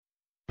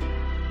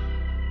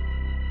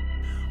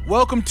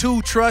Welcome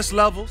to Trust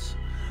Levels,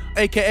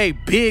 aka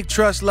Big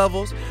Trust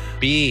Levels.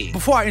 Big.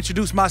 Before I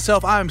introduce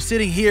myself, I am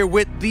sitting here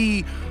with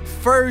the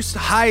first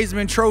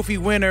Heisman Trophy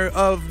winner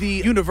of the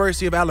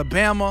University of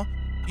Alabama.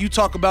 You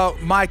talk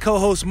about my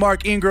co-host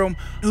Mark Ingram,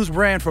 who's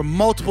ran for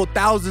multiple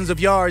thousands of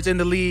yards in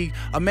the league,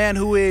 a man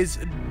who has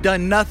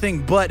done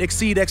nothing but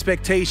exceed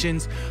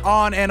expectations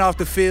on and off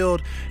the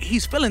field.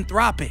 He's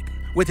philanthropic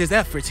with his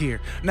efforts here.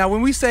 Now,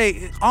 when we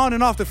say on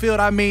and off the field,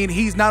 I mean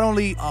he's not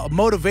only a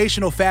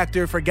motivational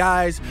factor for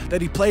guys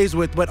that he plays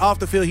with, but off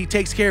the field, he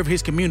takes care of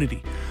his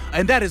community.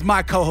 And that is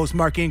my co-host,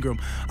 Mark Ingram.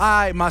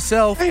 I,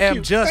 myself,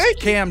 am just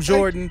Cam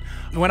Jordan.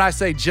 When I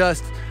say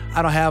just,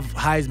 I don't have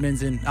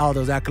Heismans and all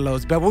those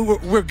accolades, but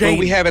we're gaining. Well,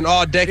 we have an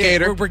all-decader.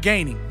 Yeah, we're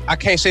gaining. I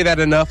can't say that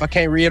enough. I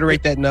can't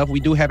reiterate that enough. We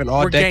do have an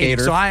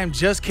all-decader. So I am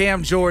just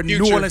Cam Jordan,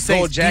 Future New Orleans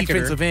Saints gold jacketer.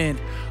 defensive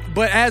end.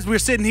 But as we're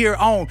sitting here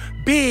on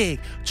Big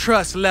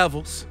Trust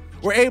Levels,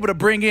 we're able to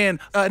bring in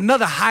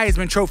another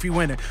Heisman Trophy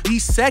winner, the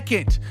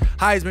second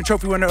Heisman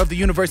Trophy winner of the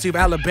University of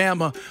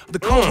Alabama. The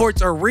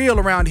cohorts are real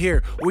around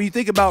here. When you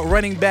think about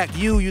running back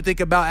you think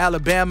about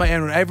Alabama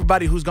and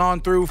everybody who's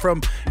gone through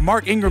from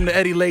Mark Ingram to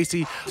Eddie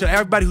Lacy to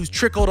everybody who's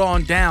trickled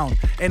on down.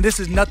 And this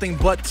is nothing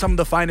but some of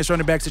the finest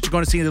running backs that you're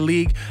going to see in the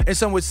league. And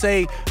some would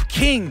say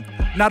king,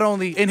 not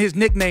only in his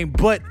nickname,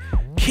 but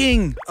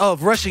king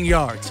of rushing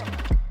yards.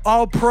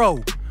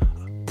 All-pro,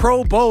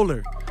 Pro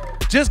Bowler.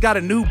 Just got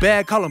a new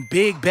bag. Call him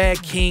Big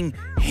Bag King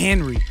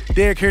Henry.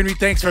 Derrick Henry,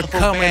 thanks for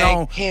coming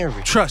on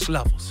Henry. Trust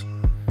Levels.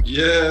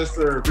 Yes,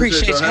 sir.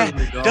 Appreciate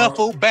you.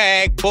 Duffel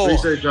bag boy.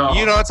 Appreciate y'all.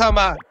 You know what I'm talking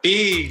about?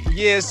 Big.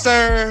 Yes,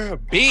 sir.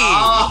 Big.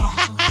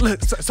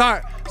 Look,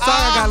 sorry,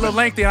 I got a little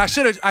lengthy. I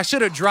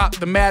should have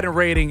dropped the Madden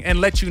rating and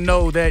let you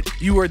know that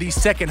you were the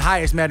second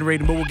highest Madden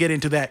rating, but we'll get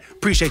into that.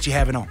 Appreciate you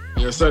having on.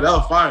 Yes, sir. That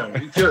was fire.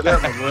 You killed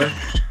that one, boy.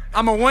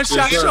 I'm a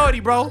one-shot Yes, sir. shorty,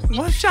 bro.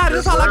 One shot,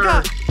 Yes, that's all I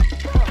got.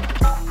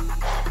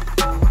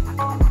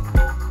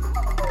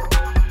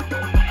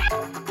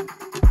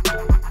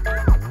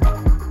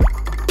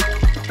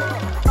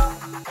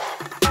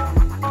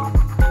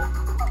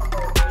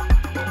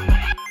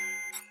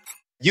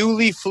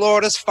 Yulee,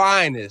 Florida's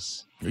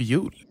finest.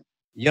 You.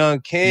 Young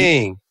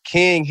King.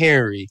 King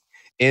Henry.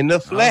 In the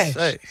flesh.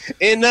 say.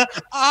 In the,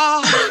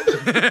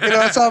 you know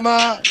what I'm talking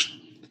about?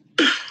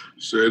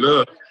 Straight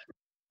up.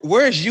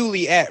 Where's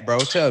Yulee at, bro?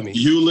 Tell me.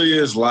 Yulee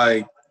is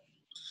like,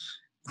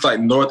 it's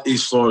like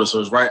northeast Florida, so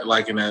it's right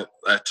like in that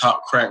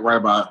top crack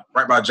right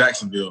by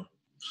Jacksonville.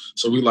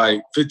 So we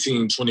like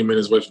 15, 20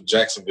 minutes away from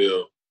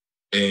Jacksonville.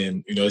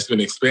 And, you know, it's been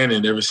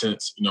expanding ever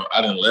since, you know,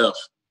 I done left.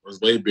 It's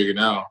way bigger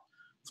now.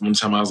 From the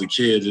time I was a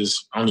kid,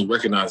 I don't even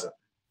recognize it.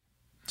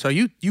 So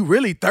you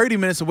really 30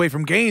 minutes away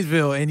from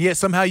Gainesville, and yet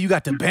somehow you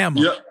got to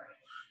Bama. Yep.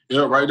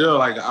 Yeah, right there,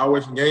 like an hour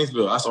away from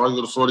Gainesville. I used to always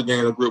go to Florida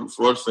games. I grew up a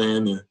Florida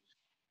fan and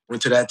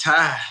went to that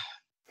Tide.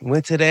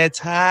 Went to that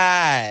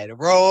Tide.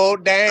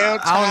 Rolled down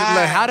Tide. I don't,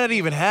 like, how did that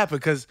even happen?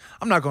 Because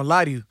I'm not going to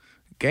lie to you.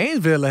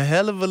 Gainesville, a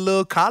hell of a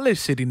little college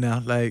city now.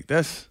 Like,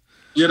 that's...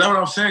 Yeah, that's what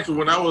I'm saying. Because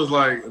when I was,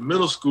 like, in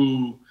middle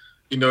school,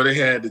 you know, they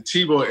had the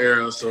Tebow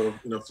era. So,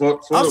 you know,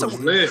 Florida was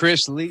lit.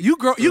 Chris Lee. You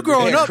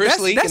growing up, Chris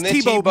that's Lee and then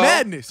Tebow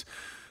madness.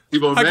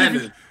 Tebow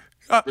madness.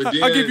 I'll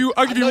give you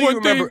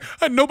one thing.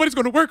 Nobody's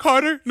going to work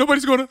harder.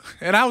 Nobody's going to...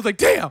 And I was like,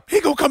 damn, he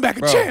going to come back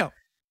a champ.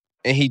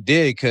 And he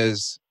did,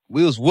 because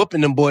we was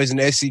whooping them boys in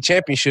the SEC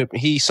championship,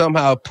 and he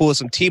somehow pulled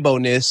some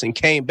Tebow-ness and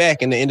came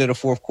back in the end of the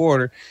fourth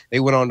quarter.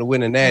 They went on to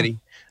win a natty.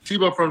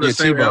 Tebow from the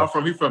same area.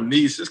 He's from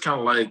Nice. It's kind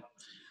of like an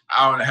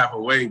hour and a half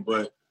away,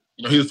 but,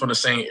 you know, he was from the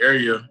same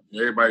area.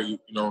 Everybody,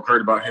 you know,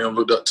 heard about him,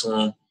 looked up to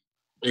him.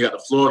 When he got to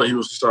Florida, he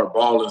was to start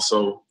balling,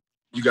 so...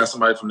 You got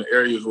somebody from the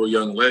area who are a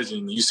young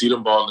legend. You see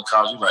them balling in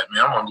college. You're like,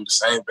 man, I'm going to do the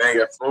same thing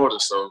at Florida.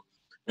 So,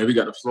 man, we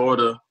got to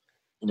Florida.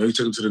 You know, he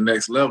took him to the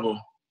next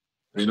level.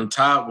 And them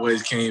Tide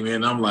boys came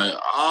in. I'm like,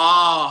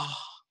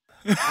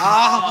 But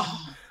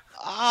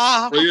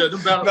yeah,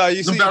 them battles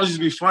used to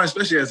be fun,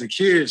 especially as a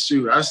kid.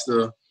 Shoot, I used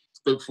to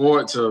look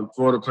forward to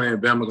Florida playing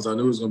Bama because I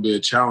knew it was going to be a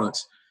challenge.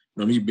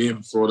 You know, me being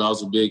from Florida, I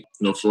was a big,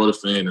 you know, Florida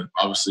fan and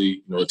obviously,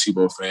 you know, a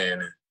Tebow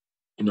fan. And,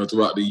 you know,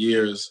 throughout the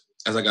years,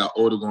 as I got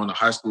older, going to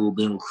high school,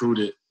 being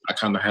recruited, I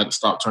kind of had to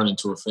stop turning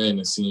to a fan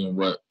and seeing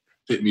what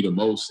fit me the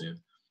most. And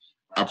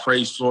I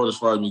praised Florida as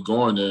far as me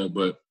going there,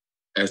 but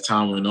as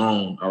time went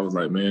on, I was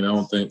like, man, I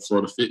don't think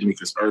Florida fit me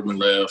because Urban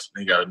left.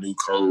 They got a new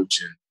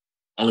coach,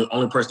 and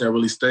only person that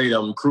really stayed, I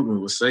was recruiting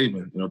was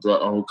Saban, you know,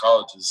 throughout the whole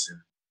colleges. And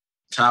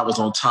Tide was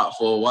on top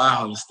for a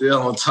while and still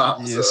on top.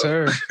 Yes,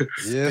 sir.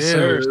 Yes,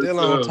 sir.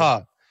 Still on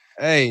top.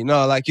 Hey,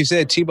 no, like you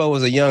said, Tebow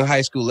was a young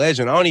high school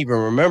legend. I don't even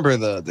remember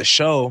the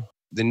show.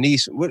 The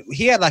niece,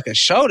 he had like a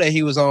show that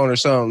he was on or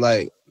something,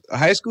 like a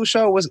high school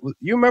show.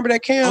 You remember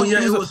that, Cam? Oh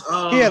yeah, it was.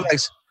 He had like,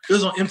 it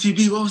was on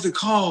MTV. What was it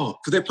called?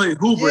 Because they played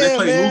Hoover. Yeah, they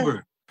played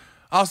Hoover.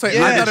 I'll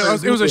say, I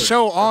thought it was a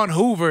show on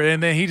Hoover,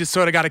 and then he just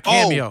sort of got a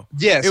cameo.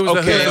 Yes, it was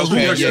okay, the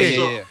Hoover shit.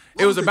 Yeah.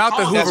 It was about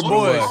the Hoover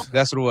boys.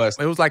 That's what it was.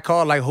 It was like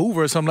called like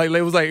Hoover or something.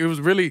 Like it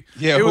was really.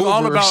 Yeah, it was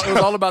Hoover.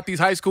 all about these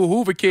high school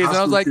Hoover kids, and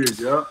I was like,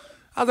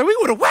 we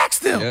would have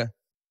waxed them. Yeah.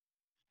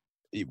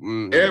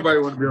 Everybody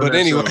want to be on but that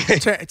anyway,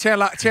 show.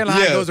 Chandler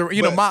High goes around.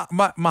 You know,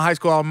 my high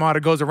school alma mater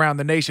goes around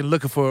the nation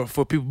looking for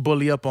people to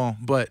bully up on.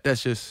 But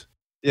that's just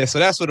so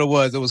that's what it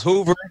was. It was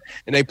Hoover,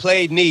 and they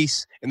played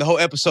Nice, and the whole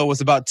episode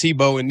was about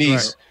Tebow and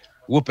Nice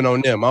whooping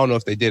on them. I don't know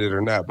if they did it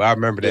or not, but I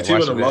remember that.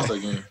 Tebow lost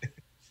that game.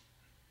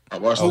 I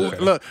watched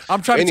it. Look,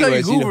 I'm trying to tell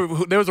you,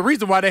 Hoover. There was a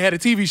reason why they had a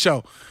TV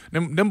show.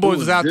 Them boys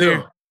was out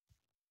there.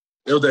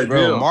 It was that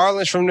deal.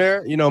 Marlon's from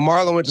there. You know,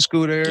 Marlon went to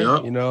school there.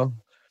 Yep. You know,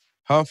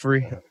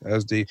 Humphrey,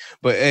 SD.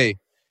 But hey,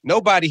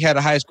 nobody had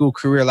a high school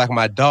career like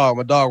my dog.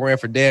 My dog ran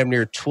for damn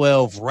near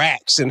 12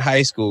 racks in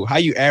high school. How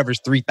you average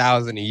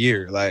 3,000 a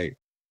year? Like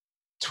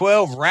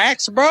 12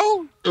 racks,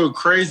 bro? It was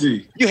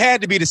crazy. You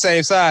had to be the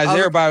same size.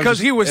 Everybody because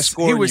he was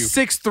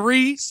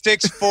 6'3",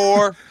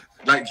 6'4".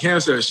 Like Cam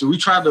said,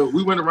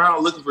 we went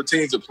around looking for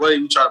teams to play.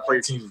 We tried to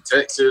play teams in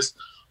Texas,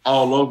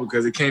 all over,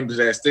 because it came to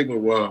that stigma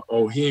where,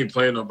 he ain't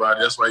playing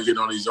nobody. That's why he getting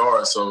on these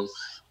yards. So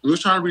we was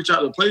trying to reach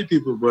out to play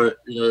people, but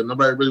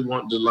nobody really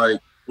wanted to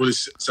really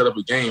set up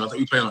a game. I think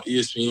we played on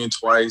ESPN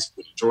twice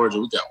with Georgia.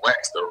 We got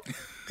waxed though.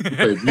 We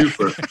played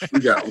Buford.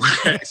 We got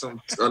waxed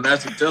on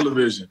national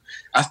television.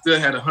 I still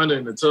had 100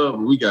 in the tub,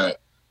 but we got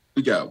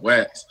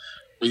waxed.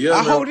 But yeah,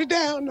 I hold it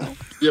down though.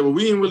 Yeah, but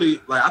we didn't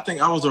really I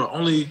think I was it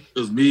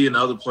was me and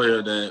the other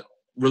player that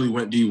really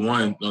went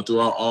D1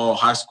 throughout all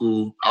high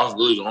school. I was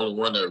really the only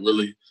one that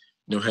really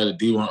had a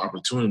D1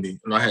 opportunity.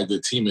 I had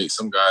good teammates.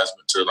 Some guys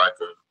went to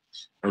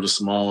the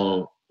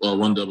small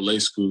 1AA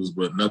schools,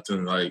 but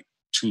nothing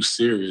too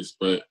serious.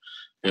 But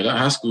yeah, that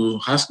high school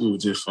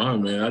was just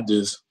fun, man. I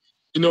just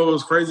it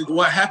was crazy.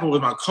 What happened was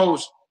my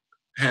coach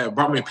had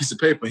brought me a piece of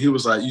paper. He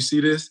was like, "You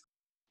see this?"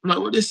 I'm like,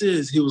 "What this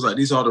is?" He was like,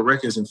 "These are the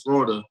records in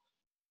Florida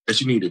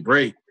that you need to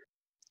break."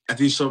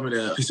 After he showed me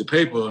that piece of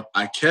paper,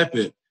 I kept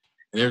it,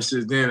 and ever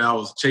since then I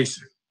was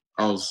chasing.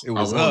 I was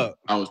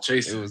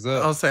chasing. It was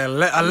up. I was saying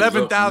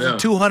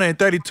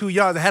 11,232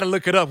 yards. I had to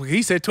look it up.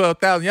 He said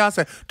 12,000 yards.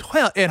 I said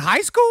 12 in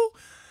high school.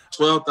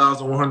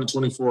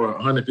 12,124,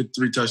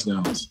 153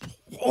 touchdowns.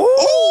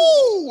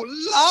 Ooh,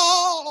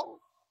 Lord.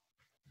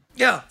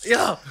 Yeah.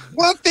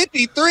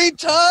 153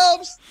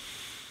 tubs.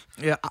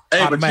 Yeah,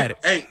 automatic.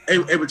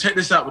 But check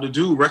this out with the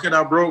dude record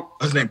I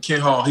broke. His name Ken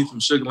Hall. He's from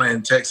Sugar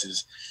Land,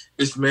 Texas.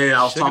 This man,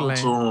 I was talking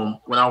to him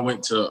when I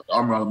went to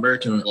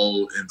American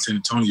Bowl in San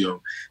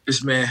Antonio.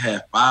 This man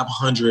had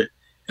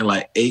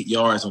 508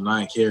 yards on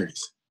 9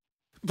 carries.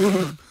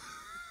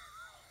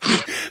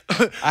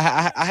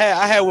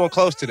 I had one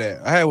close to that.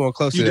 In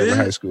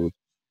high school.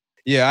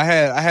 Yeah, I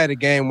had a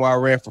game where I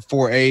ran for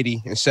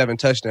 480 and 7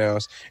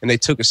 touchdowns, and they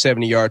took a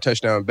 70-yard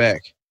touchdown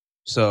back.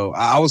 So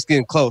I was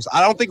getting close.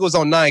 I don't think it was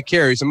on 9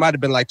 carries. It might have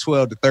been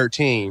 12 to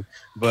 13.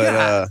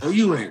 But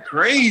you went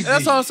crazy.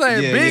 That's what I'm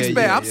saying. Yeah, Big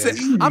man.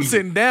 yeah, I'm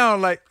sitting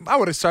down I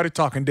would have started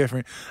talking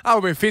different. I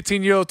would have been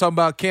 15-year-old talking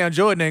about Cam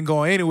Jordan ain't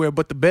going anywhere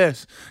but the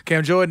best.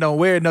 Cam Jordan don't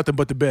wear nothing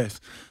but the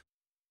best.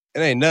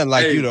 It ain't nothing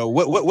like you though.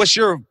 What's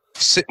your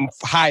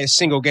highest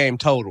single game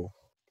total?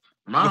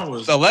 Mine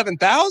was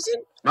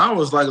 11,000. Mine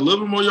was a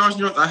little bit more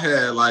yards. I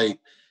had I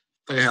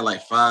think I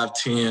had 5,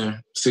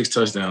 10, 6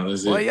 touchdowns.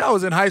 That's it. Well, y'all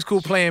was in high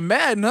school playing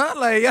Madden, huh?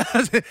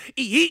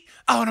 Eat.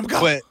 Oh, I'm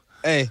going.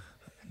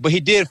 But he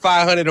did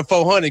 500 and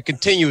 400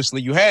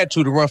 continuously. You had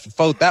to run for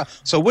 4,000.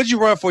 So what did you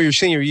run for your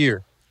senior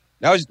year?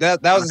 That was the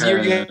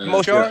year you had the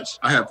most yards?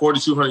 I had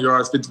 4,200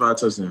 yards, 55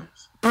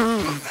 touchdowns.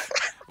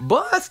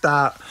 But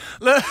stop.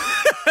 Did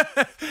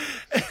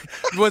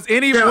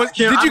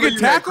you get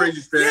tackled?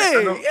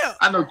 Yeah.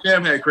 I know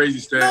Cam had crazy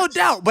stats. No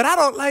doubt, but I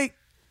don't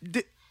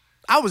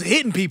I was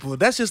hitting people.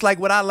 That's just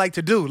what I like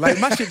to do. My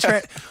shit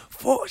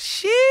for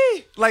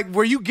shit.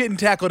 Were you getting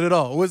tackled at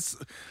all?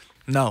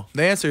 No.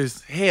 The answer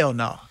is hell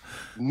no.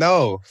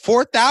 No.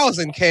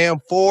 4,000, Cam.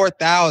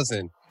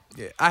 4,000.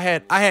 Yeah, I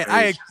had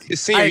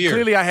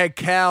clearly I had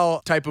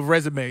Cal type of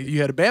resume. You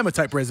had a Bama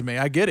type resume.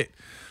 I get it.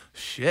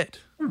 Shit.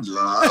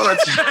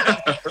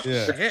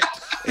 Yeah.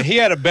 And he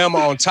had a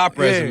Bama on top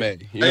resume.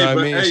 You know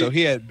what I mean? So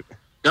he had.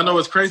 Y'all know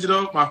what's crazy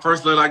though? My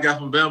first letter I got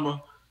from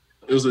Bama,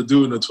 it was a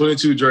dude in a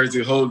 22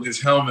 jersey holding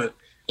his helmet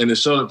and his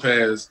shoulder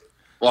pads,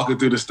 walking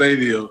through the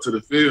stadium to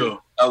the field.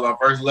 That was my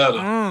first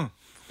letter.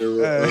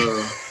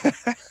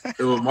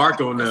 It was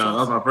Marco now. That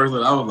was my first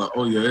letter. I was like,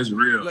 oh yeah, it's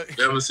real.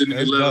 Bama City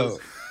letters.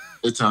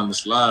 It's time to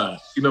slide.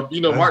 You know,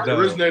 Mark the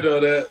originator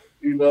of that.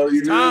 You know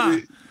me?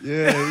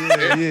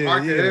 Yeah.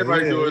 Mark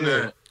everybody doing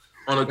that.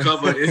 On the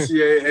cover of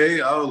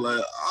NCAA, I was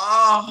like,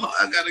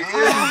 I gotta get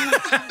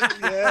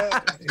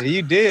it. Yeah,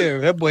 you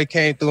did. That boy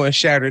came through and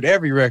shattered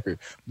every record.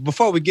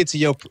 Before we get to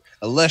your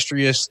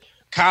illustrious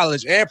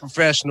college and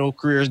professional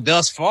careers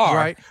thus far,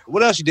 right?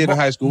 What else you did in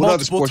high school? What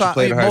other sports you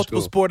played in high school?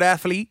 Multiple sport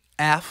athlete.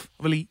 I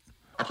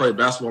played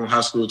basketball in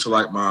high school till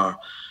my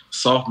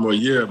sophomore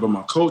year, but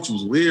my coach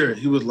was weird.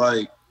 He was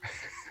like,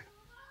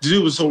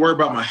 dude was so worried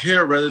about my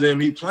hair rather than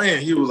me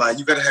playing. He was like,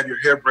 you got to have your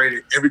hair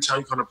braided every time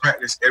you come to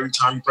practice, every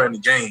time you play in the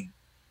game.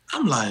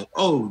 I'm like,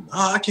 oh, no,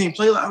 I can't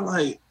play. I'm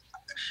like,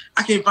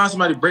 I can't find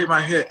somebody to braid my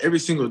hair every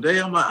single day.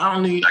 I'm like,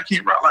 I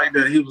can't rock like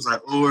that. He was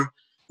like,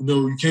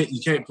 you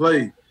can't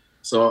play.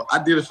 So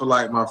I did it for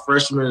like my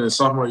freshman and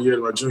sophomore year,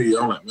 my junior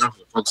year. I'm like, man, I'm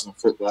gonna focus on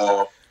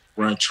football,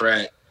 run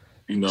track,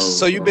 you know.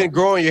 So you've been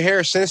growing your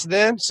hair since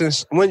then?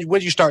 Since when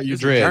did you start your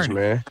dreads,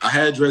 man? I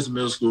had dreads in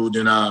middle school,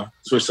 then I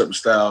switched up the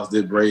styles,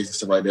 did braids and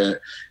stuff like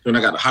that. Then when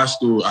I got to high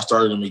school, I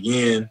started them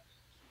again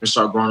and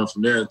started growing them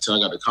from there until I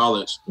got to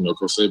college. You know,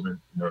 Coach Saban,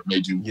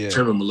 made you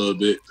trim them a little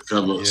bit to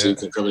cover so you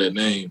can cover that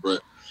name.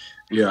 But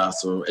yeah,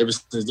 so ever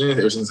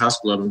since high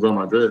school, I've been growing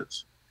my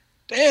dreads.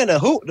 Damn, the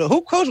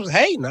hoop coach was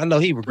hating. I know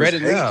he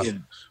regretted it.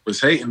 Was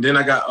hating. Then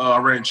I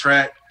ran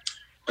track.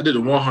 I did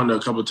the 100 a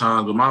couple of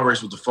times, but my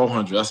race was the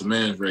 400. That's a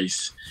man's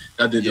race.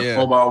 I did the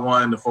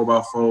 4x1, the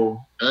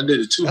 4x4, and I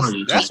did the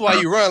 200. That's why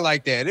you run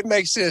like that. It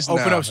makes sense now.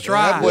 Open up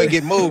stride. That boy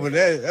get moving.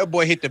 That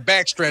boy hit the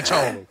backstretch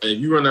home. Hey,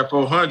 you run that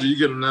 400, you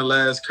get on that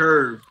last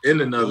curve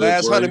in another.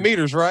 Last 100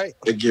 meters, right?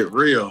 It get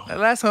real. That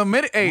last 100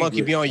 meters, hey,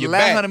 monkey be on your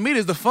last back. 100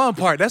 meters, the fun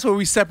part. That's where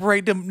we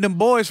separate them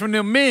boys from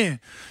them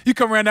men. You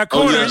come around that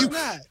corner,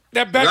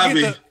 that back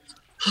get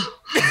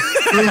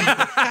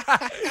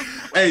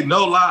Hey,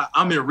 no lie,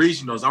 I'm in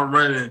regionals.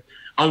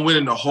 I'm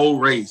winning the whole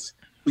race.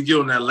 We get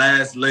on that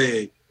last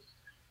leg.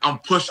 I'm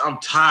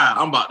tired.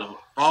 I'm about to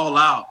fall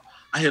out.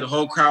 I hear the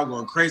whole crowd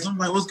going crazy. I'm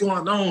like, what's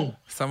going on?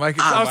 Somebody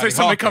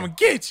come and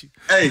get you.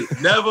 Hey,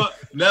 never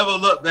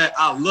look back.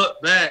 I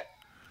look back.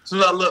 As soon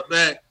as I look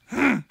back,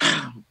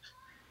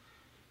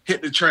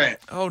 hit the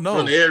track. Oh no! In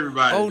front of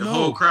everybody, the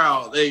whole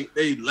crowd,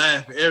 they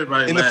laugh.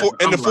 Everybody in the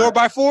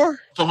 4x4.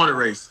 400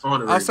 race.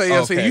 I'll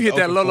say you hit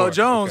that Lolo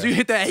Jones. You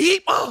hit that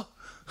heat. Come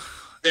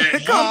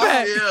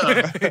back.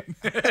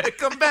 Yeah.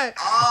 Come back.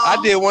 I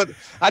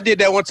did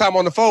that one time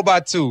on the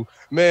 4x2.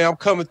 Man, I'm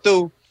coming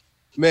through.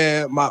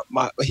 Man,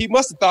 he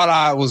must have thought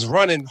I was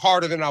running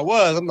harder than I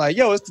was. I'm like,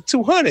 yo, it's the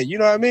 200. You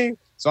know what I mean?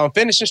 So I'm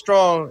finishing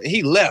strong.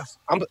 He left.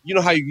 You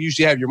know how you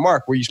usually have your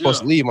mark where you're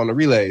supposed to leave on the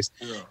relays.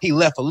 Yeah. He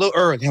left a little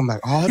early. I'm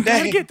like, oh,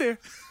 dang. Get there.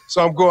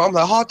 So I'm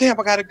like, oh, damn,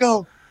 I got to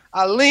go.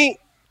 I leaned,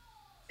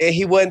 and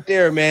he wasn't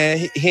there,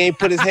 man. He ain't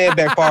put his hand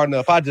back far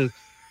enough. I just,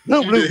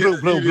 bloom, bloom,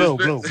 bloom, bloom, bloom,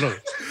 bloom, bloom.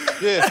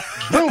 Yeah,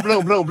 bloom,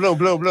 bloom, bloom, bloom,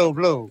 bloom, bloom,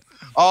 bloom.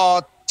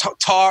 All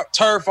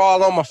turf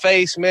all on my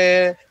face,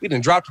 man. We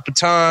done dropped the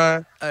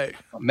baton. Hey.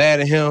 I'm mad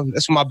at him.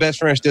 That's my best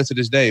friend still to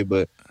this day,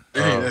 but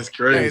that's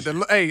crazy.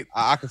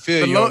 I can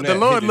feel you on that. The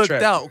Lord looked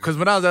out, because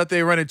when I was out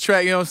there running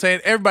track, you know what I'm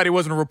saying, everybody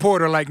wasn't a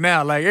reporter like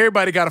now. Like,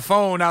 everybody got a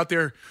phone out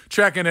there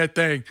tracking that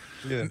thing.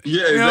 Yeah,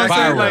 you know what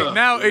I'm saying? Like,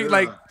 now,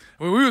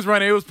 when we was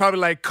running, it was probably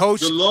like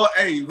Coach. The Lord,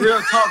 real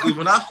talk.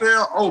 When I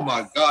fell, oh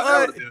my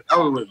God, that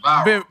would went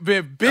viral.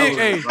 Been big,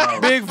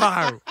 big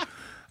viral.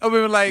 I've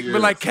been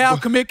like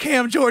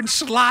Cam Jordan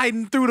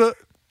sliding through the.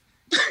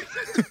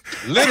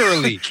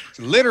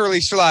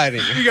 literally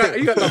sliding. You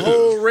got the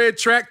whole red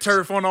track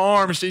turf on the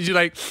arm and shit. You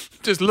like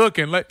just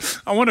looking like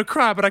I want to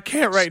cry, but I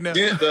can't right now.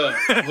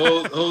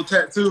 The whole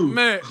tattoo,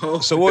 man.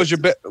 So what was your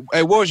best?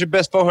 Hey, what was your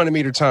best 400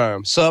 meter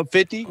time? Sub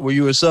 50? Were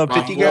you a sub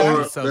 50 guy?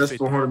 My best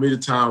 400 meter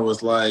time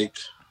was like,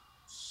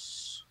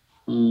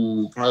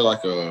 probably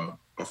like a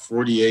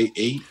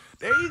 48.8.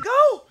 There you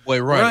go. Boy,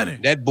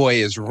 running. That boy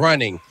is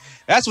running.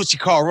 That's what you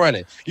call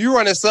running. You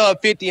running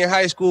sub 50 in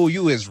high school,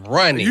 you is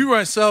running. You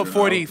run sub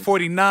 40,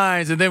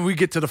 49s, and then we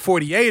get to the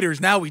 48ers.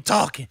 Now we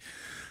talking.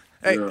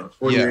 Hey. Yeah,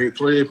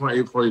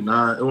 48.8,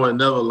 49. It wasn't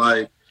never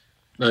like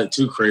nothing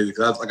too crazy.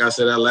 Because like I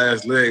said, that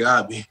last leg,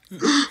 I'd be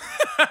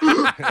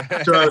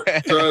trying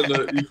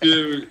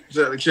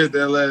to catch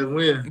that last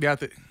win.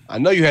 Got it. I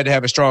know you had to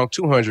have a strong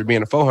 200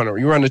 being a 400.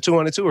 You run the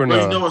 200 too or no?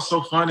 You know what's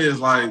so funny is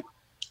like,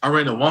 I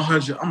ran the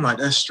 100. I'm like,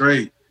 that's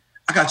straight.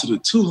 I got to the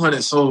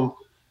 200, so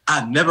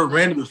I never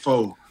ran it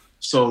before.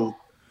 So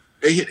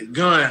they hit the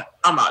gun.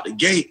 I'm out the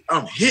gate.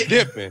 I'm hitting.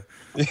 Dipping.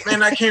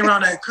 Man, I came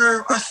around that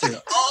curve. I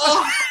said,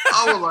 oh.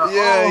 I was like,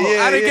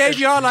 I done gave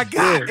you all I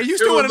got. And you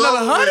still want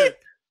another 100?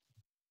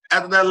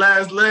 After that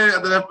last leg,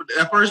 after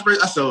that first race,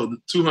 I sold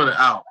 200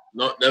 out.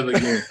 No, never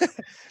again.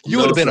 You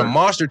would have been a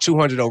monster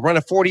 200, though.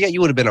 Running 48, you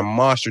would have been a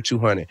monster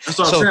 200. That's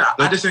what I'm saying.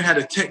 I just didn't have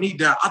the technique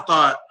down. I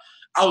thought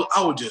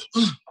I would just...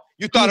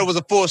 You thought it was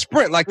a full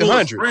sprint like the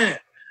 100. Sprint.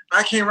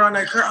 I came around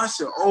that curve. I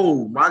said,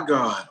 oh, my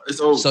God. It's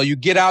over. So you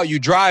get out, you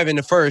drive in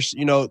the first,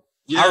 I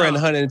ran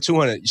 100 and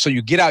 200. So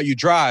you get out, you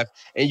drive,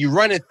 and you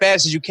run as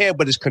fast as you can,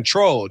 but it's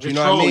controlled. You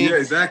know what I mean? Yeah,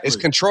 exactly. It's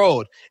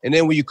controlled. And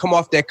then when you come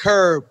off that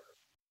curb,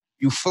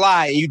 you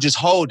fly and you just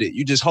hold it.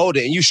 You just hold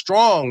it. And you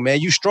strong,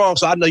 man. You strong.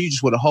 So I know you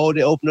just would have hold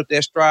it, open up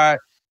that stride.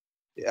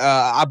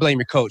 I blame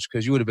your coach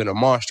because you would have been a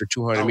monster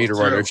 200-meter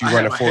runner if you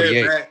run a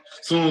 48. As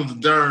soon as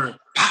the darn,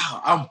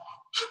 pow,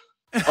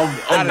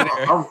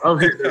 I'm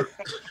hitting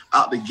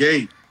out the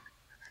gate.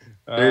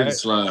 Right.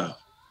 Slide.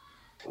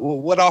 Well,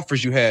 what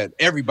offers you had?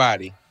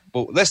 Everybody.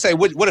 But let's say,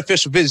 what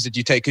official visits did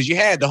you take? Because you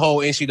had the whole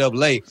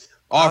NCAA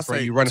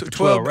offering you running for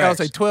 12 racks.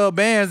 I'll say 12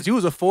 bands. You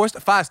was a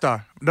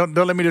 5-star. Don't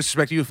let me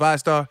disrespect you.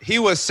 5-star. He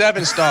was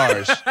 7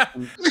 stars.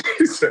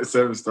 He said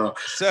 7 stars.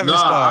 7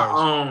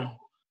 stars.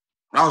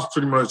 I was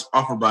pretty much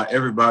offered by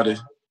everybody.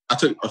 I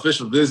took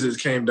official visits,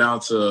 came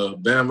down to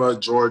Bama,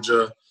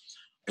 Georgia,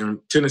 and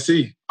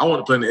Tennessee. I want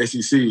to play in the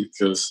SEC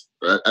because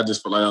I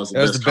just felt like I was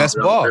the best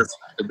ball.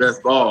 The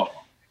best ball.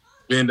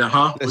 Been there,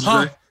 huh? What'd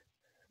you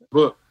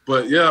say?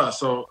 But yeah,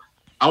 so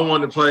I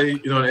wanted to play,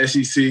 in the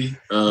SEC,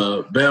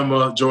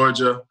 Bama,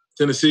 Georgia,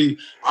 Tennessee.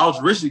 I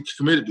was originally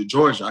committed to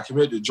Georgia. I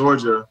committed to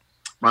Georgia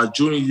my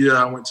junior year.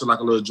 I went to like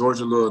a little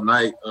Georgia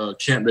night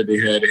camp that they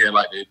had. They had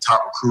like their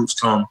top recruits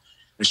come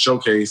and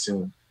showcase,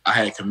 and I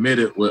had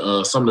committed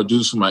with some of the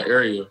dudes from my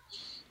area.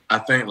 I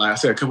think, like I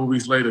said, a couple of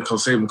weeks later, Coach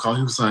Saban called.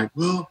 He was like,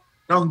 well,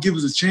 y'all can give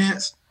us a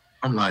chance.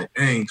 I'm like,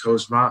 dang,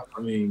 Coach,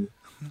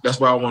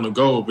 that's where I want to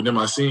go. But then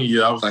my senior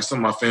year, I was like, some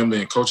of my family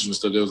and coaches and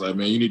stuff, they was like,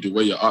 man, you need to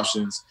weigh your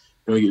options.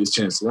 You only get this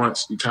chance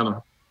once. You kind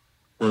of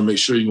want to make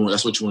sure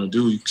that's what you want to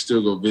do. You can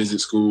still go visit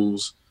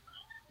schools.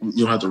 You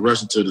don't have to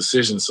rush into a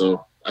decision.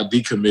 So I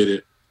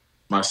decommitted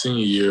my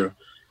senior year. And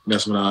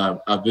that's when I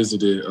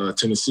visited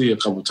Tennessee a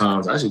couple of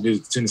times. I actually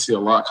visited Tennessee a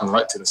lot, kind of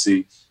like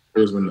Tennessee. It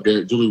was when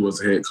Derek Dooley was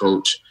the head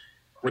coach.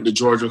 Went to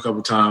Georgia a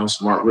couple of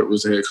times. Mark Richt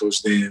was the head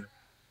coach then.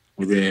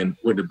 And then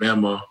went to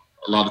Bama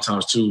a lot of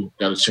times too.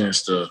 Got a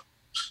chance to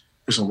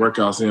put some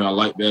workouts in. I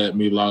like that.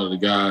 Meet a lot of the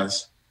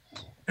guys.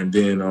 And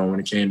then when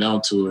it came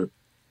down to it,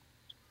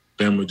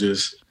 Bama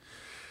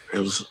it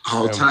was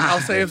all time. I'll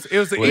say it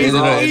was the easiest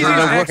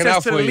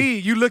access to the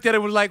league. You looked at it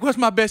and was like, what's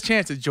my best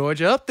chances?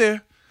 Georgia up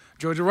there.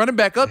 Georgia running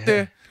back up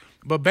there.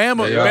 But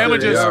Bama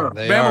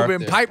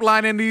been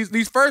pipelining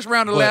these first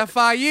round the last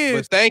 5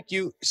 years. But thank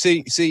you.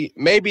 See,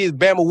 maybe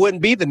Bama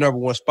wouldn't be the number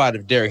one spot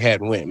if Derek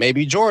hadn't went.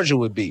 Maybe Georgia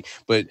would be.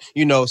 But,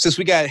 since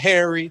we got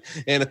Henry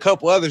and a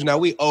couple others, now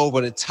we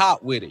over the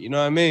top with it. You know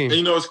what I mean?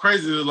 And, it's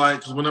crazy. Like,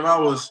 because whenever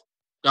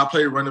I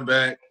played running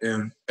back,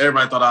 and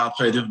everybody thought I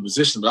played a different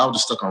position, but I was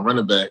just stuck on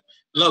running back.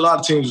 A lot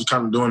of teams was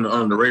kind of doing it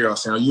under the radar,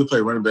 saying, you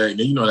play running back, and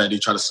then that they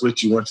try to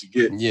switch you once you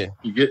get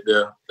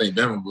there. I think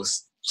Bama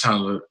was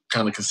trying to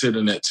kind of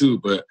considering that too,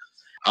 but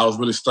I was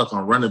really stuck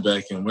on running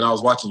back. And when I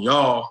was watching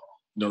y'all,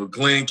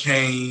 Glenn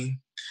came,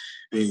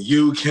 then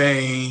you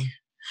came,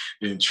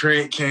 then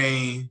Trent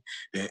came,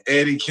 then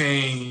Eddie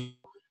came.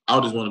 I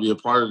just want to be a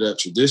part of that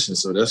tradition.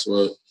 So that's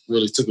what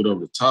really took it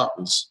over the top.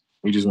 Is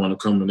we just want to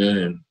come in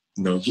there and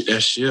get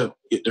that ship,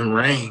 get them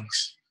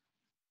rings.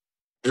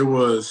 It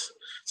was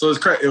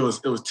crazy. It was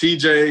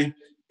TJ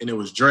and it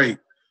was Drake.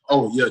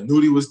 Oh yeah,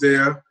 Nudie was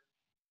there.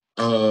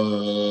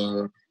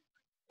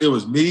 It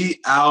was me,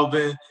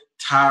 Alvin,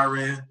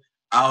 Tyron,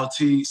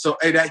 LT. So,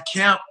 that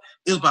camp,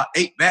 it was about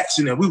 8 backs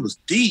in there. We was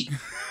deep.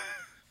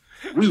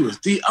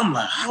 I'm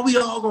like, how we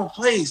all gonna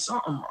play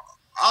something?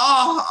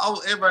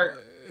 Everybody.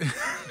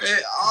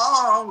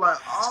 I'm like,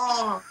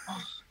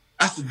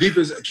 That's the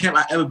deepest camp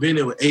I ever been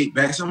in with 8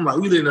 backs. I'm like,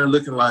 we in there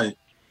looking like,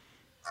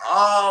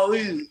 what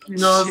I'm saying?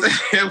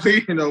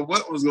 We didn't know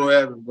what was gonna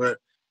happen, but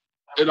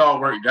it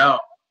all worked out.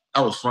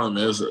 That was fun,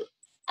 man. It was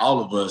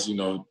all of us,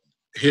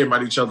 hearing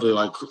about each other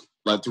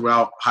like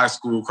throughout high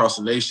school, across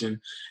the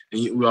nation,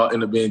 and we all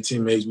ended up being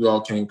teammates. We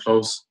all came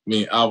close.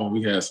 Me and Alvin,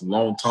 we had some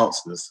long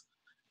talks because,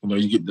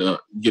 you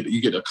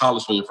get to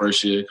college for your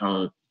first year,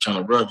 kind of trying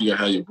to rub. You got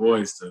to have your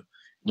boys to,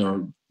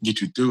 get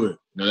you through it.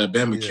 That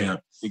Bama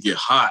camp, you get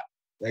hot.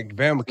 That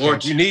Bama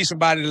camp, you need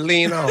somebody to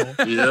lean on.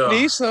 Yeah.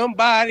 Need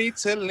somebody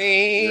to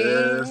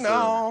lean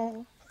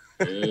on.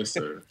 Yes,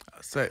 sir.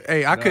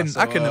 Hey, I couldn't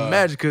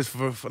imagine because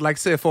for like I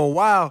said, for a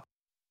while,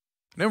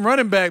 them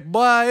running back,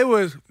 boy, it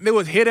was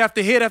hit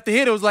after hit after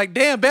hit. It was like,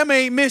 damn, Bama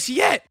ain't missed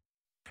yet.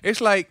 It's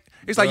like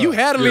you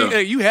had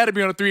to you had to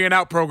be on a 3 and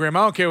out program. I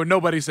don't care what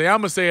nobody say.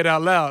 I'm gonna say it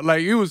out loud.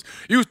 Like you was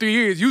 3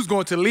 years. You was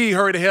going to lead,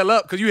 hurry the hell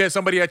up because you had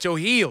somebody at your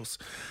heels.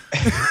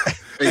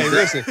 Hey,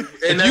 listen.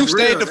 If you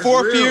stayed the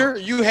 4th year,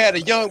 you had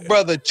a young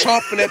brother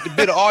chomping at the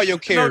bit of all your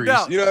carries. No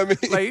doubt. You know what I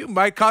mean? Like it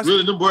might cost.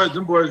 Really, them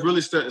boys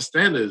really set the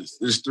standards.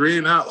 It's 3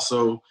 and out.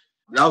 So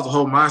that was the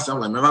whole mindset. I'm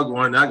like, man, if I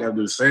go in there, I gotta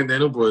do the same thing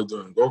them boys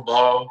doing. Go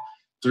ball,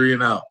 3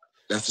 and out.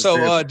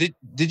 So did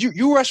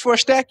you rush for a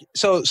stack?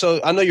 So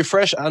I know you're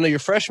fresh. I know your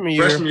freshman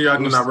year. Freshman year, I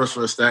did not rush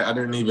for a stack. I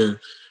didn't even.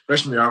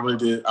 Freshman year, I really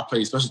did. I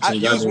played special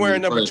teams. You was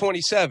wearing number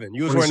 27.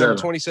 You was wearing number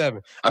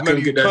 27. I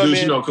couldn't get that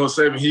dude. Coach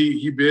Saban,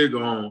 he big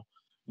on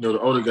the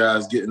older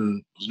guys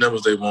getting the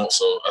numbers they want.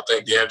 So I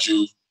think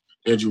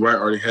Andrew Wright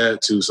already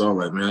had 2. So I'm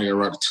like, man, I got to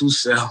rock the 2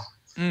 cell.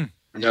 I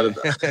gotta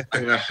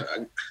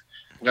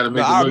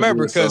make. I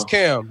remember because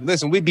Cam,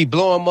 listen, we'd be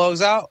blowing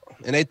mugs out,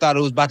 and they thought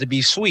it was about to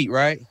be sweet,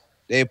 right?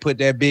 They put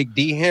that big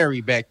D.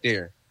 Henry back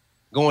there,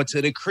 going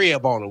to the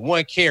crib on him.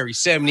 1 carry,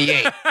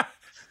 78.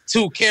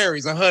 2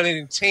 carries,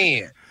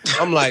 110.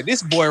 I'm like,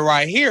 this boy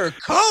right here,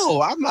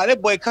 cold. I'm like,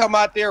 that boy come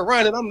out there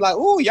running. I'm like,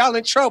 ooh, y'all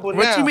in trouble now.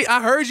 What you mean?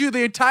 I heard you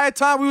the entire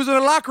time we was in the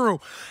locker room.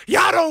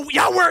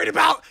 Y'all worried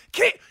about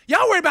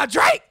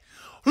Drake?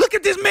 Look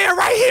at this man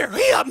right here.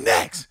 He up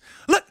next.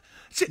 Look.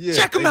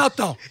 Check him out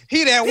though.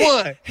 He that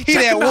one. He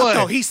that one.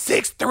 Though. He's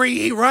 6'3".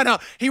 He run a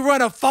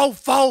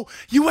 4.4.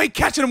 You ain't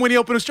catching him when he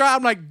open the stride.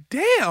 I'm like,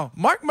 damn,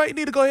 Mark might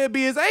need to go ahead and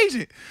be his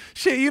agent.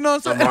 Shit, you know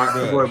what I'm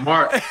saying?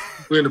 Mark,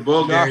 we in the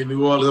bowl game in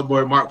New Orleans. That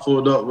boy Mark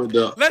pulled up with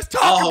the Let's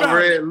talk about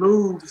red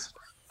lubes.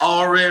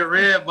 all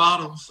red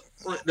bottoms.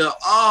 With the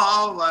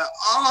I was like,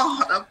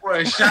 that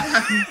boy shot.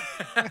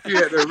 He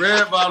had the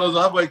red bottles.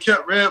 That boy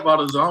kept red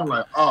bottles. I'm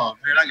like, man,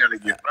 I gotta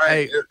get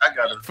right. Hey, I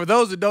gotta. For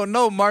those that don't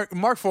know,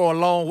 Mark for a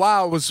long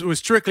while was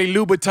strictly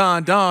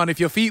Louboutin Don. If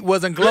your feet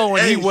wasn't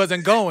glowing, he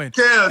wasn't going.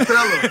 Tell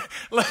him.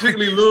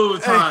 Strictly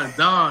Louboutin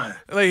Don.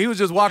 Like he was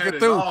just walking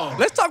through.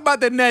 Let's talk about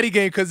that Natty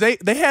game because they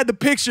had the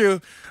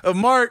picture of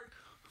Mark.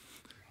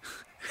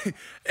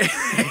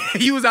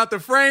 He was out the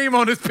frame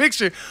on this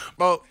picture,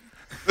 but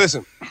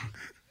listen.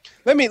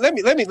 Let me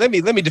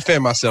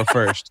defend myself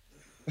first.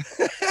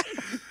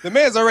 The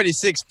man's already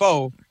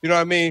 6'4", you know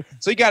what I mean?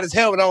 So he got his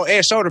helmet on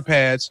and shoulder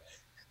pads.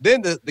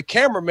 Then the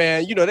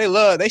cameraman, you know,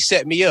 they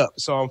set me up.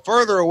 So I'm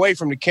further away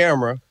from the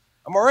camera.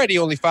 I'm already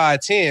only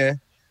 5'10".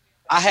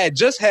 I had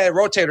just had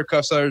rotator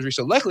cuff surgery,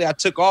 so luckily I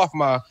took off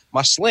my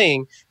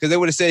sling because they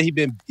would have said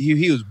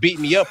he was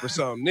beating me up or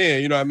something.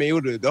 Then you know what I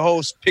mean? The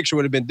whole picture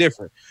would have been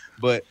different.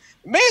 But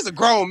man's a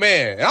grown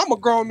man. And I'm a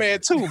grown man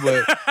too.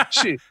 But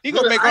shit, he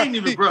gonna make. I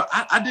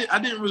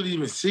didn't really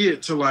even see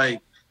it till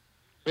like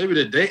maybe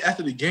the day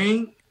after the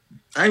game.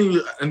 I ain't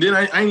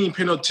even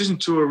pay no attention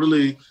to it.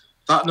 Really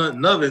thought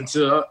nothing of it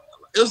until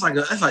it was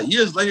like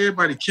years later.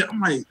 Everybody kept. I'm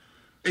like.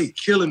 They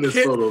killing this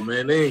photo,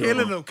 man. They ain't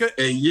killing them.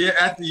 And year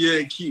after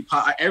year,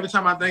 every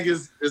time I think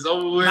it's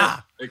over with,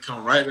 they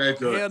come right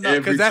back up.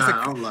 Every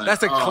time.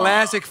 That's a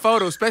classic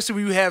photo, especially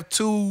when you have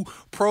two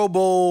Pro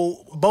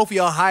Bowl, both of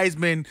y'all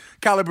Heisman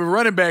caliber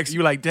running backs.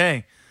 You're like,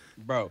 dang,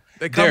 bro,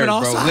 they coming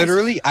all sides.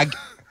 Literally,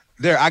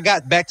 I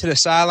got back to the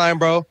sideline,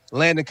 bro.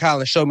 Landon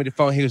Collins showed me the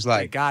phone. He was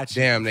like,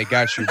 "Damn, they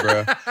got you,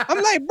 bro."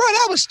 I'm like, bro,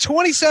 that was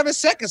 27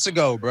 seconds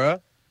ago, bro.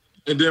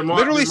 And then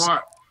Mark,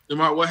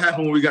 what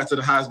happened when we got to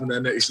the Heisman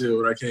that next year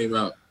when I came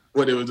out?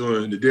 What they were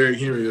doing, the Derrick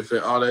Henry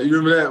effect, all that. You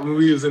remember that when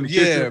we was in the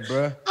kitchen? Yeah,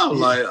 bro. I was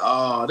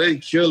like, they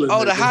killing it.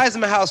 Oh, the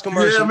Heisman House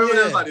commercial. Yeah, I remember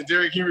that was like the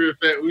Derrick Henry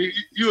effect.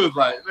 You was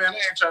like, man, they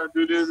ain't trying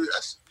to do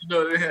this. You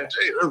know, they had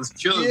Jay. That was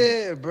killing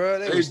me. Bro.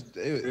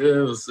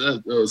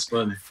 That was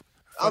funny.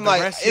 I'm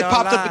like, it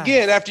popped up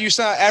again after you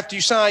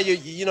sign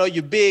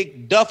your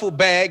big duffel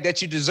bag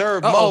that you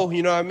deserve more.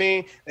 You know what I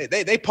mean?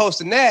 They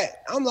posting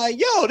that. I'm like,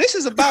 yo, this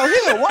is about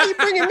him. Why are you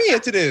bringing me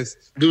into this?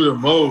 Do the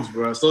most,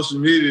 bro. Social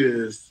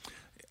media is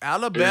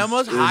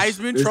Alabama's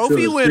Heisman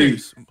Trophy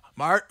winners.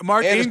 Mark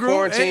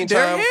Ingram and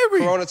Derrick Henry.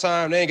 Corona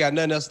time. They ain't got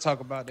nothing else to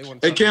talk about. They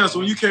want. Hey, Candace,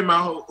 when you came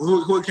out,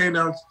 who it came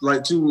down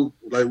with you?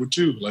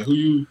 Like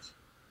who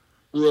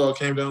all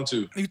came down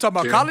to? You talking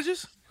about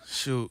colleges?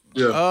 Shoot.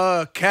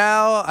 Yeah.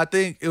 Cal, I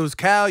think it was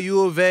Cal,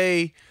 U of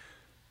A,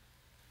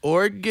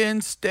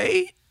 Oregon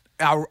State.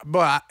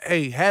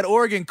 Had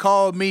Oregon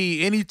called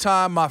me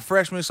anytime my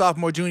freshman,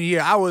 sophomore, junior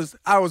year, I was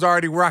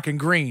already rocking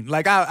green.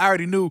 Like I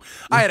already knew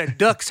I had a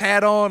Ducks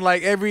hat on,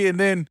 and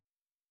then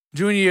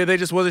junior year they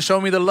just wasn't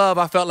showing me the love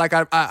I felt like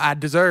I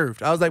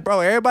deserved. I was like,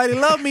 bro, everybody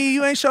love me.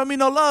 You ain't showing me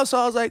no love. So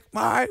I was like,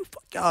 all right,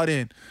 fuck y'all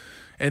then.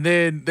 And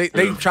then they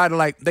tried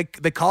to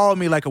they called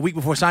me like a week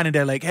before signing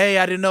day, like, hey,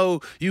 I didn't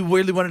know you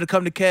really wanted to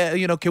come to Cal.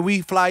 You know, can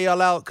we fly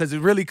y'all out?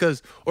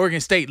 Because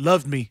Oregon State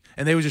loved me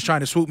and they were just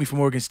trying to swoop me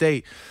from Oregon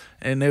State.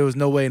 And there was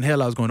no way in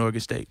hell I was going to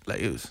Oregon State. Like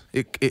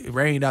it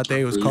rained out there,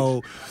 it was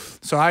cold.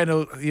 So I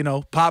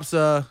know, Pops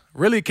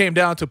really came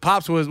down to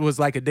Pops was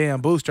like a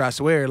damn booster, I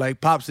swear.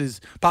 Like Pops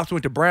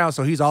went to Brown,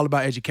 so he's all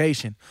about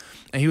education.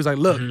 And he was like,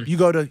 look, you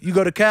go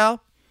to Cal,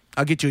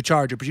 I'll get you a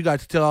Charger, but you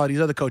got to tell all these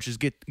other coaches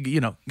get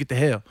the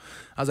hell.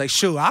 I was like,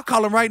 shoot, I'll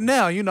call him right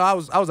now. You know, I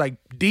was like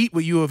deep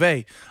with U of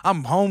A.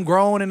 I'm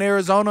homegrown in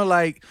Arizona.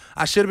 Like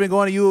I should have been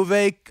going to U of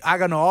A. I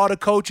got to know all the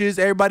coaches,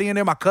 everybody in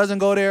there. My cousin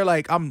go there.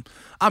 Like I'm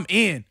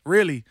in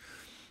really,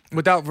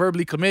 without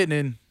verbally committing.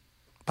 And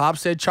Pop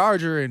said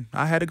Charger, and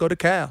I had to go to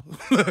Cal.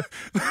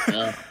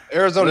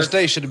 Arizona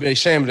State should have been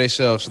ashamed of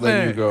themselves to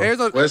let you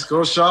go. West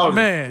Coast Charlotte.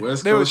 Man,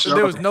 there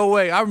was no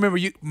way. I remember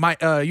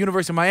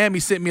University of Miami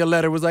sent me a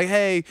letter, was like,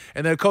 hey,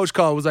 and then a coach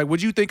called, was like,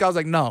 what'd you think? I was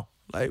like, no.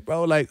 Like,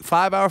 bro,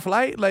 5-hour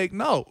flight? Like,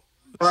 no.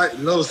 Right,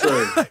 no,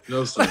 sir.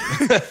 No, sir.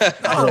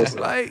 No,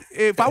 like,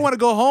 if I want to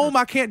go home,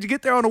 I can't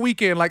get there on a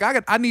weekend. Like,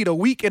 I need a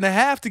week and a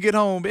half to get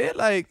home, man.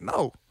 Like,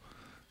 no.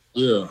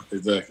 Yeah,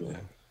 exactly.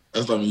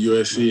 That's like when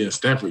USC and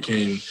Stanford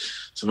came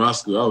to my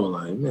school. I was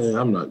like, man,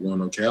 I'm not going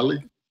to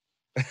Cali.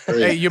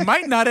 Hey, you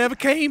might not ever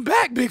came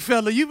back, big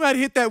fella. You might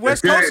hit that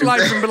West Coast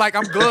life and be like,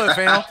 I'm good,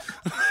 fam.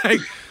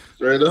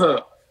 Straight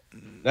up.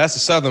 That's a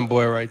Southern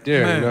boy right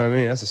there. Man. You know what I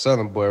mean? That's a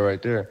Southern boy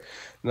right there.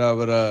 No,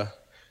 but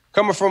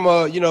coming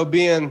from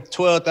being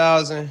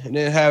 12,000 and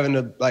then having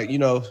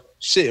to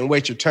sit and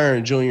wait your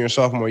turn junior and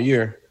sophomore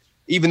year,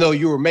 even though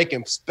you were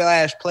making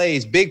splash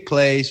plays, big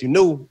plays,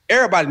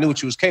 everybody knew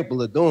what you was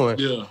capable of doing.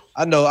 Yeah.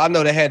 I know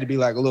that had to be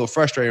like a little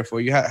frustrating for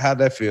you. How'd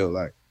that feel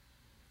like?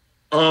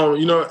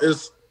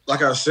 It's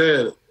like I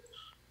said,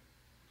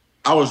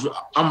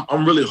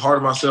 I'm really hard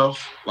on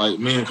myself. Like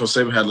me and Coach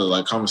Saban had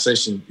a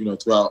conversation,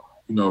 throughout,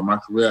 my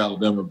career at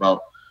Alabama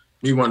about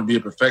me wanting to be a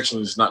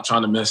perfectionist, not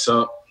trying to mess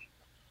up,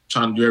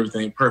 trying to do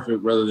everything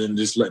perfect rather than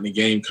just letting the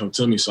game come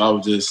to me.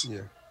 So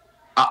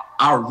I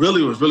I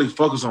really was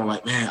focused on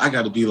like, man, I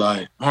got to be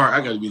like Mark,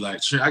 I got to be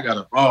like Trent, I got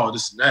to ball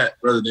this and that,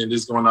 rather than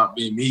just going out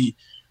being me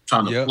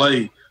trying to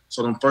play.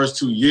 So them first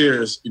 2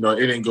 years, it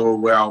didn't go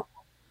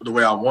the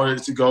way I wanted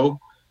it to go,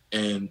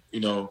 and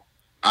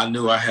I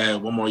knew I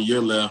had 1 more year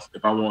left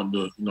if I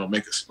wanted to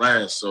make a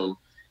splash. So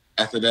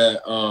after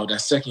that,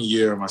 that second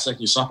year, my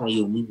second year, sophomore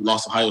year, we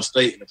lost Ohio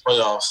State in the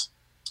playoffs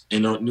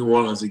in New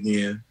Orleans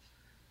again,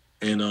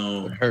 and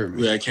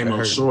I came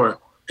up short,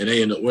 and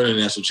they ended up winning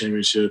the national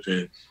championship.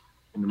 And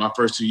in my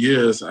first 2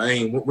 years,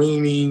 we won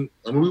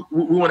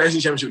the SEC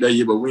championship that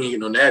year, but we ain't get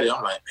no natty.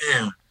 I'm like,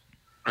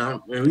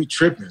 man, we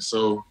tripping.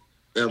 So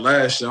that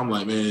last year, I'm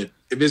like, man,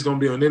 if it's gonna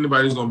be on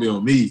anybody, it's gonna be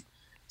on me.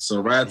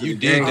 So right after you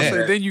did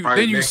that, then you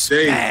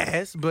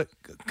spaz, but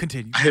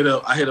continue. I hit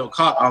up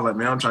Cock. I was like,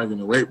 man, I'm trying to get in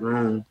the weight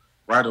room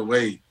right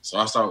away. So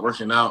I started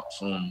working out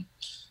from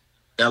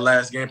that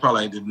last game,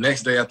 probably like the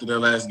next day after that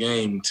last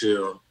game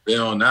until then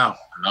on out.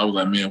 And I was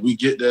like, man, we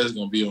get there, it's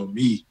gonna be on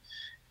me.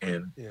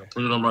 And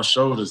put it on my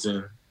shoulders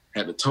and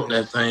had to tote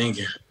that thing.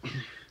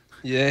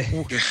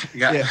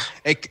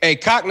 Hey,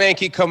 Cock name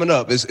keep coming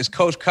up. It's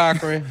Coach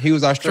Cochran. He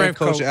was our strength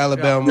coach at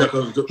Alabama.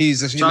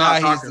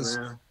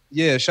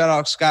 Shout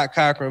out Scott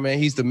Cochran, man.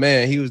 He's the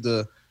man. He was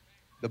the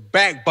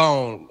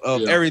backbone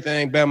of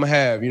everything Bama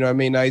have. You know what I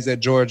mean? Now he's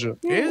at Georgia.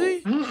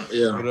 Is he?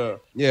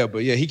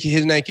 But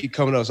his name keep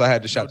coming up, so I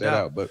had to shout that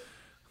out. But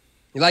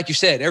like you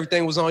said,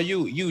 everything was on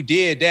you. You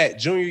did that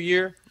junior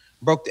year.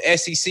 Broke the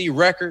SEC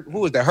record.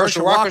 Who was that?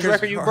 Herschel Walker's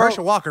record you broke?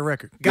 Herschel Walker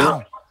record.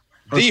 Gone.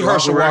 The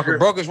Herschel Walker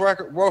broke his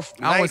record.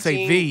 I would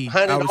say the.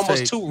 I would almost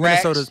say 2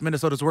 racks.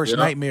 Minnesota's worst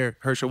nightmare,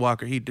 Herschel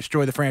Walker. He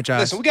destroyed the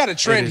franchise. Listen, we got a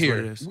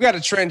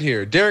trend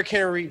here. Derrick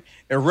Henry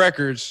and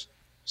records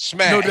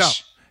smash. No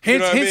doubt.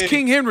 Hence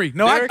King Henry.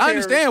 No, I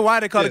understand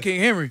why they call it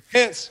King Henry.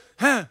 Hence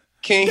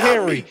King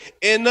Henry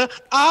in the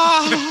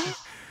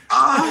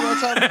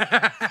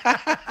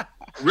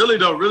Really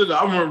though,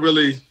 I wasn't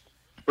really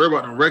worried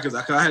about the records.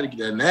 I had to get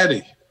that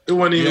natty. It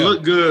wouldn't even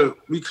look good.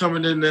 We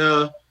coming in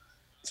there,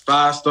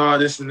 5-star,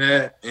 this and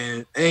that,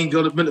 and ain't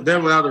go to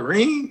Bama without a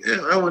ring.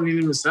 That wouldn't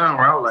even sound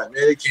right. I was like,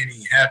 man, it can't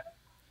even happen.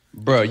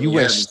 Bro, you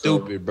went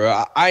stupid,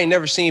 bro. I ain't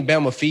never seen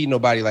Bama feed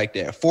nobody like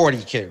that.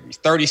 40 carries,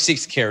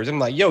 36 carries. I'm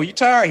like, yo, you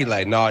tired? He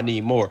like, no, I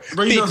need more.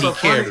 Bro, you know what's so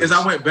funny is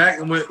I went back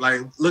and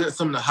look at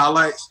some of the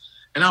highlights,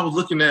 and I was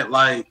looking at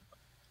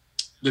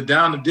the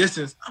down the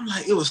distance. I'm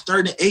like, it was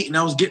 3rd and 8, and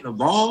I was getting the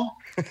ball.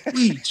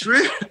 We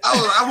tripped.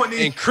 I wasn't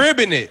even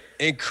cribbing it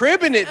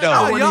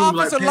though. Your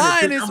offensive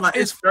line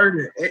is 3rd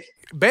and 8.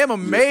 Bama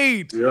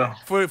made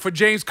for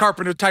James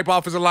Carpenter type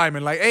offensive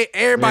lineman. Like, hey,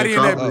 everybody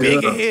in that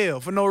big hill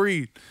for no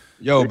reason.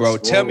 Yo, bro,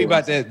 tell me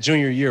about that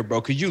junior year,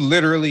 bro, because you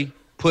literally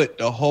put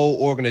the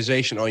whole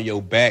organization on your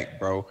back,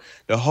 bro.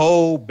 The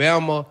whole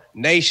Bama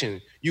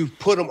nation, you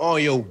put them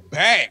on your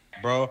back,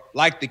 bro,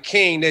 like the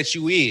king that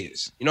you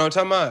is. You know what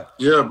I'm talking about?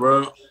 Yeah,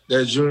 bro.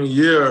 That junior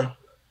year,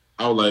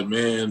 I was like,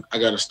 man, I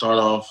got to start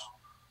off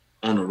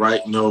on the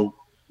right note.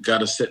 Got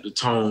to set the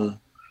tone.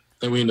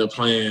 Then we ended up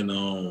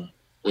playing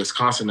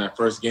Wisconsin that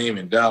first game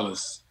in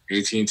Dallas,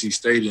 AT&T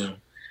Stadium. I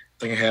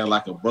think I had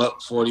like a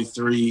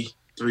 $143,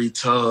 3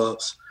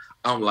 tubs.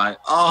 I'm like,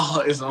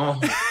 oh, it's on.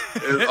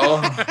 It's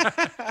on.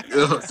 You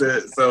know what I'm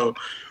saying? So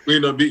we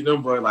ended up beating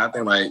them by I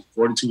think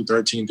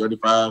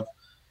 42-13,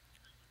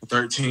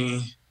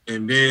 35-13.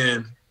 And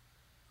then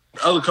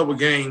the other couple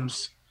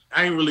games,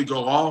 I ain't really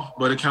go off,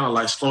 but it kind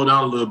of slowed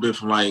down a little bit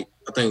from I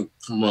think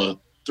from a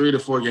 3 to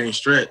 4 game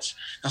stretch.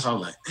 That's why I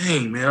was like,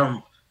 dang,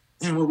 man,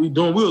 what we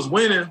doing? We was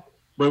winning,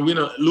 but we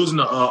losing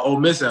to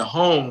Ole Miss at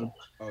home.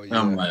 Oh, yeah. And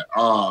I'm like,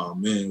 oh,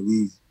 man,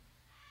 we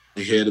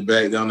headed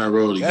back down that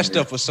road again. That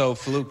stuff was so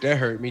fluke. That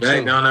hurt me too.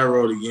 Back down that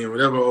road again.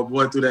 Whenever old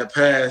boy threw that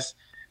pass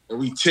and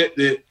we tipped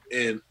it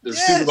and the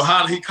receiver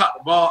behind him, he caught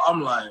the ball,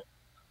 I'm like,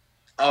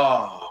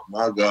 oh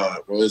my God,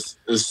 bro.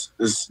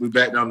 It's we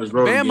back down this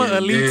road. Bama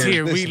again. elites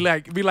here. We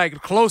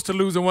close to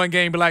losing one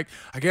game, but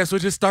I guess we'll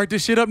just start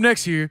this shit up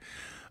next year.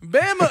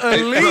 Bama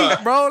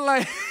elite, bro.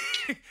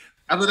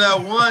 After that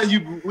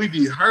one, we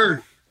be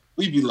hurt.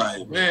 We be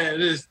like, man,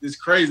 this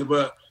crazy.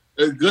 But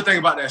the good thing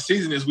about that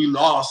season is we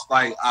lost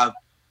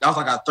that was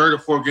our 3rd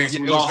or 4th game.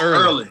 So we lost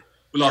early.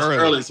 We lost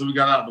early, so we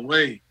got out of the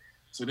way.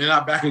 So then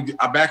our back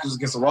was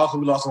against the wall. So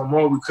we lost one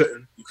more. We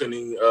couldn't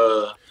even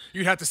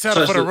you'd have to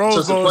settle for the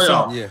Rose Bowl,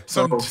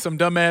 some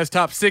dumbass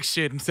top 6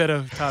 shit instead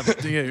of top.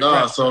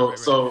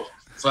 So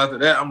after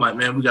that, I'm like,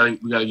 man, we gotta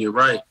get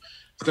right.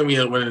 I think we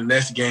ended up winning the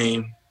next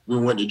game. We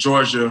went to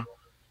Georgia,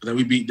 but then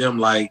we beat them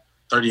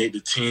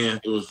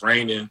 38-10. It was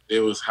raining. It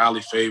was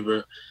highly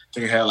favored. I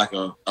think it had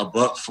a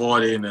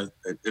 $140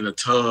 in a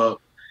tub.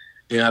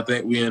 Then I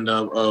think we ended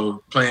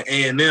up playing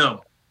A&M.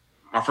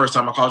 My first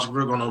time in college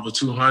career, going over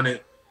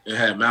 200. It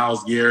had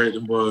Myles Garrett.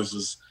 Them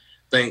boys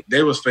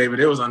they was favored.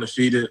 They was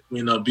undefeated. We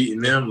ended up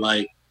beating them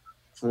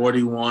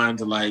 41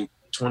 to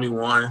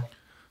 21.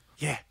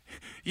 Yeah.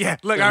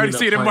 Look, I already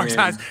see it in Mark's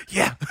eyes.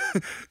 Yeah.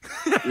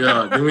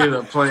 Yeah. Then we ended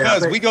up playing.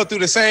 Because we go through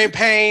the same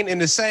pain and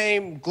the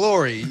same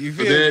glory. You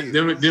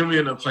feel me? Then we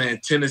ended up playing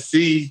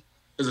Tennessee.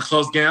 It was a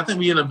close game. I think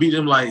we ended up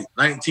beating them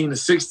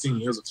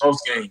 19-16. It was a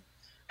close game.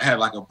 I had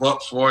like a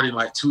 $140,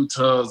 like 2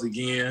 tubs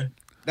again.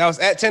 That was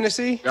at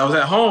Tennessee? That was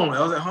at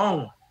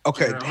home.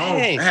 Okay,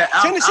 dang.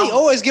 Tennessee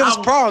always gives us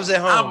problems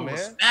at home, man.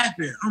 Was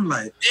snapping. I'm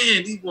like,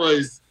 man, these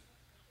boys,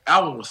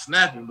 Alvin was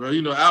snapping, bro.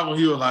 You know, Alvin,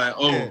 he was like,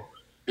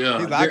 yeah.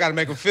 He's like, I got to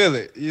make him feel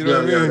it. You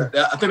know what I mean?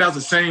 I think that was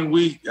the same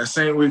week. That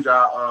same week,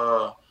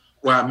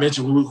 where I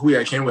mentioned who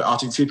had came with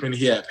Archie Tippin,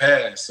 he had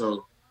passed.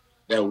 So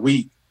that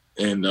week,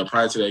 and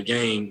prior to that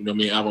game, you know,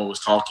 me and Alvin was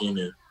talking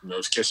and, you know,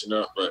 was catching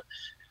up, but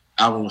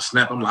Alvin was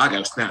snapping. I'm like, I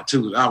got to snap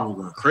too, because Alvin was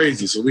going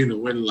crazy. So we ended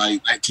up winning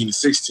like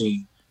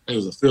 19-16. It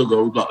was a field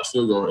goal. We blocked the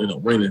field goal and ended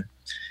up winning.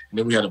 And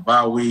then we had a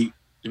bye week.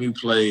 Then we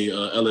played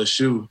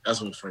LSU.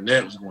 That's when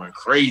Fournette was going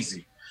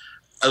crazy.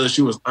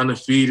 LSU was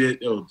undefeated.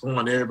 It was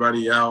blowing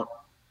everybody out.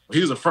 He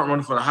was a front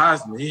runner for the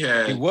Heisman. He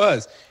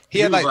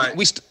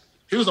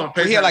was on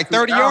pace. He had like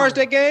 30 yards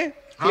that game?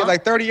 Huh? He had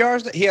like 30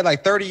 yards? He had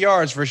like 30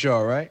 yards for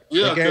sure, right?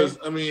 Yeah, because,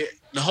 I mean,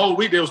 the whole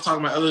week they was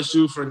talking about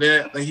LSU,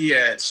 Fournette. I think he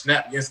had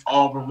snapped against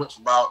Auburn, went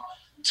for about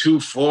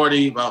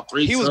 240, about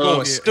 3 He was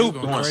going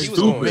stupid. He was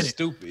going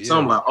stupid. Yeah. So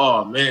I'm like,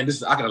 oh man,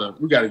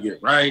 we gotta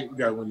get right. We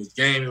gotta win this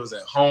game. It was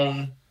at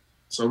home.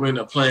 So we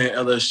ended up playing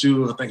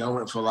LSU. I think I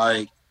went for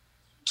like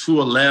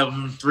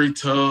 211, 3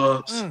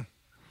 tubs.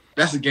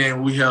 That's the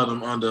game we held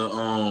him under.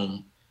 I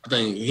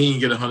think he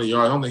didn't get 100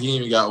 yards. I don't think he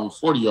even got over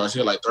 40 yards. He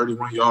had like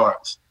 31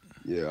 yards.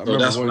 Yeah, so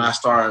that's when I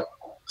started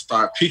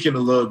peaking a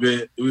little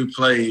bit. We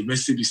played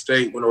Mississippi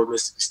State. Went over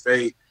Mississippi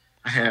State.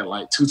 I had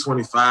like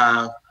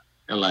 225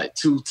 and like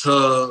 2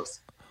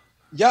 tubs.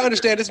 Y'all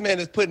understand this man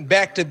is putting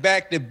back 2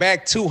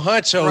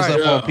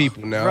 hunchos on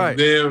people now. Right.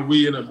 Then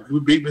we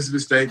beat Mississippi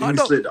State. Then we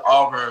split to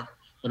Auburn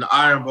in the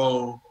Iron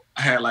Bowl.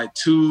 I had like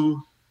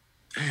 2.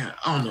 Damn,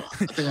 I don't know.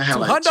 I think I had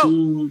like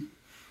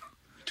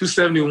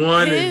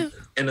 271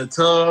 in the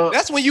tub.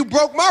 That's when you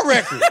broke my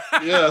record.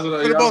 Yeah, that's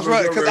what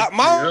I because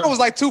mine was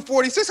like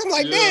 246. I'm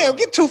like, damn,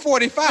 get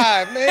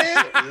 245,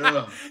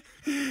 man.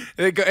 Yeah.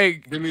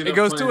 It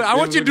goes to it. I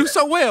want you to do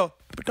so well,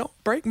 but don't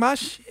break my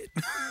shit.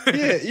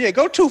 yeah,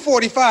 go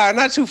 245,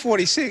 not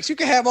 246. You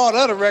can have all the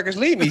other records.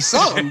 Leave me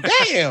something.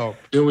 Damn.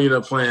 Then we ended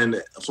up playing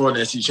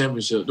Florida SC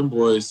Championship. Them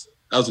boys,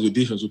 that was a good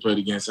defense we played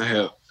against. I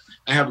had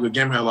a good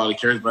game. I had a lot of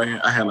carries, but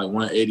I had like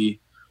 180,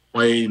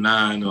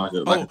 189, like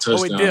a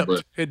touchdown.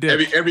 But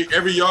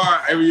every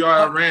yard I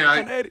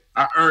ran,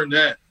 I earned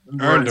that.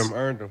 Earned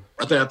them.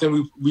 I think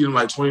we beat them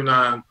like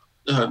 29,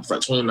 like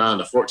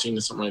 29-14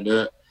 or something like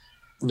that.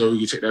 You know, we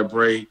could take that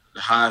break, the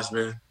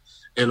Heisman,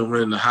 and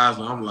winning the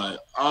Heisman. I'm like,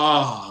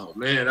 oh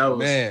man,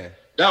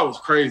 that was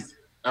crazy.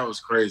 That was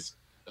crazy.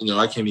 You know,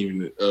 I can't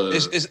even.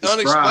 It's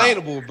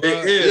unexplainable, bro.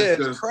 It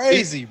is. It's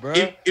crazy, bro.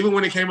 Even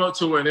when it came up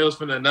to it and they was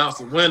finna announce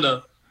the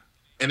winner,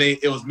 and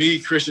it was me,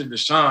 Christian,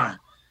 Deshaun,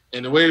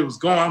 and the way it was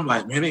going, I'm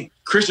like, man,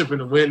 Christian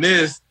finna win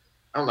this.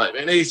 I'm like,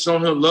 man, they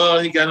showing him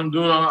love. He got him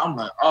doing all. I'm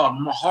like, oh,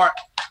 my heart.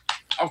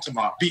 I'm talking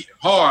about beating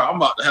hard. I'm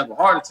about to have a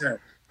heart attack.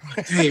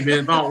 Like, hey, man,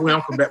 if I don't win,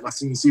 I'm coming back my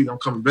senior season. I'm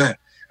coming back.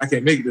 I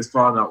can't make it this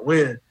far and not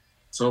win.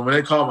 So when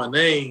they called my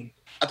name,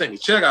 I think the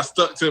chair got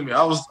stuck to me.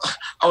 I was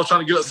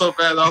trying to get up so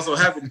fast. I was so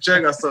happy the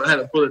chair got stuck. I had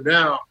to pull it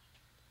down.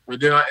 But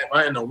then I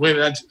ended up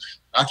winning. I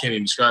can't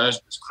even describe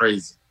it. It's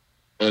crazy.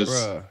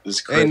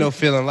 It's crazy. Ain't no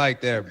feeling like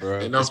that, bro.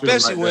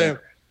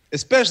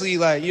 Especially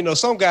like, you know,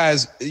 some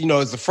guys, you know,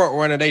 as the front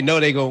runner, they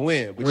know they gonna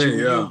win. But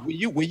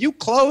when you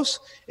close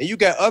and you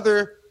got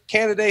other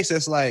candidates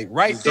that's like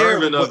right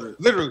deserving there,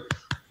 literally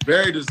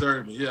very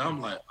deserving. Yeah,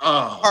 I'm like,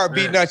 heart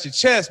beating out your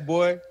chest,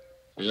 boy.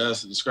 Yeah,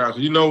 that's described.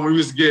 You know, when we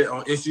used to get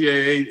on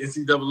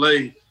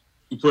NCAA,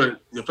 you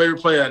put your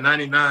favorite player at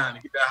 99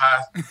 to get that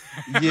high.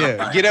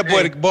 Yeah, get that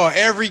boy the ball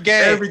every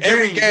game,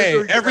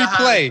 every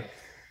play.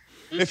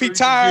 If he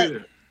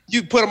tired,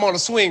 you put him on a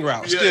swing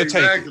route. Still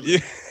take it. Yeah.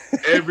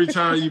 Every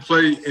time you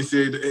play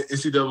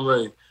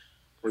NCAA.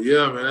 But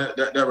yeah, man,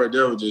 that right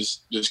there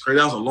was just crazy.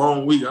 That was a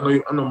long week. I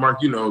know,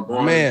 Mark, you know,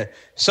 going man.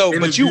 So,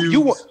 but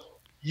you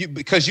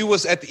because you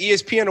was at the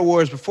ESPN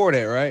Awards before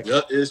that, right?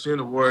 Yep,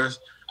 ESPN Awards.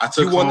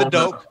 You won the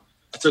dope.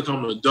 I took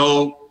home the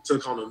dope.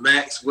 Took home the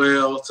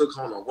Maxwell. Took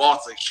home the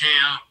Walter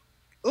Camp.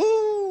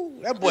 Ooh,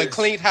 that boy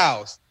cleaned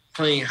house.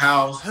 But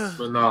yeah,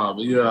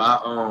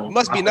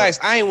 must be nice.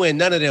 I ain't win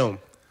none of them.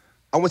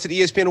 I went to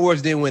the ESPN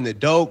Awards, didn't win the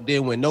dope,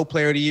 didn't win no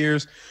Player of the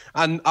Years.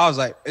 I was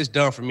like, it's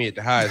done for me at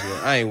the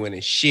Heisman. I ain't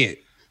winning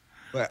shit.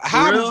 But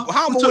how am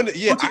I winning?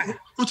 Yeah,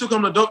 who took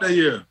home the dope that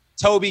year?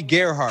 Toby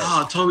Gerhart.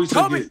 Oh, Toby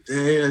took it.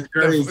 Yeah,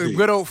 crazy. The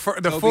good old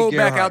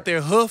fullback out there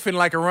hoofing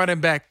like a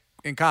running back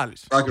in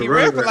college. He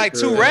ran for like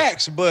 2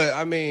 racks, but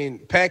I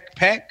mean,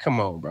 Pack, come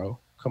on, bro.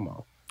 Come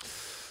on.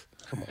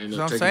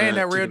 So I'm saying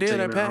that real deal,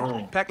 that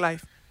Pack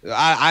life.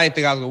 I didn't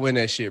think I was going to win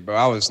that shit, bro.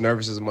 I was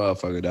nervous as a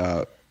motherfucker,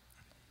 dog.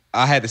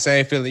 I had the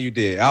same feeling you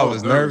did. I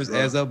was nervous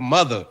as a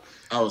mother.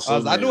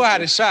 I knew I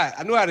had a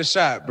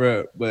shot,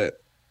 bro. But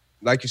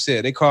like you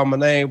said, they called my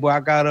name, boy. I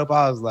got up.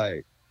 I was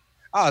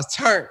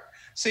turned.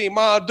 See,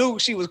 Mom Duke,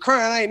 she was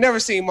crying. I ain't never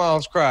seen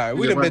moms cry.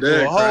 We done been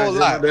through a whole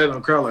lot. My dad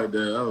don't cry like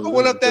that. I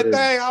went up that thing.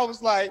 I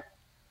was like,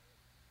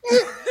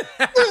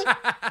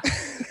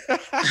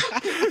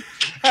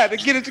 I had to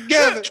get it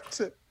together.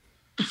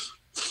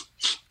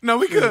 No,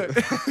 we could.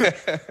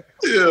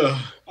 Yeah.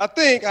 I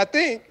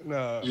think.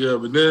 No. Yeah,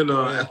 but then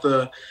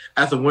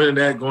after winning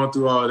that, going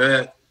through all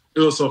that, it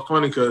was so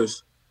funny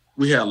because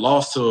we had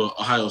lost to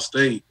Ohio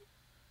State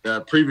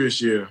that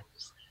previous year.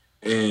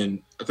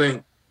 And I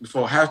think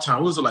before halftime,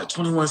 it was like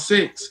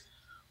 21-6.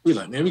 We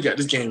like, man, we got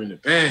this game in the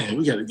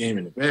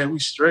bag. We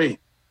straight.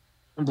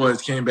 Them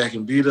boys came back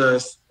and beat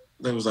us.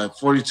 I think it was like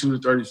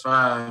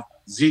 42-35.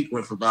 Zeke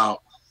went for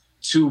about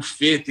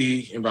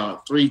 250 and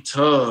about 3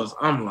 tugs.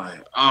 I'm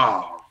like,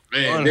 oh,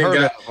 man. They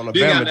got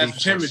that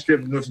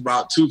championship went for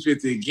about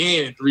 250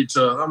 again and 3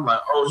 tugs. I'm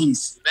like, oh,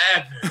 he's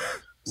snapping.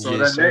 So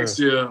next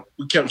year,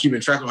 we kept keeping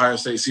track of Ohio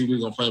State, see if we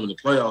were going to play them in the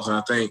playoffs. And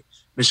I think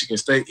Michigan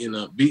State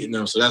ended up beating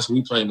them. So that's when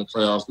we played in the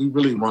playoffs. We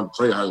really wanted to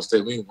play Ohio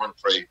State. We didn't want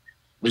to play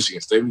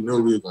Michigan State. We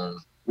knew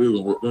we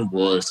were work them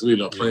boys. So we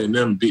ended up playing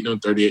them, beating them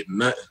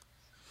 38-0.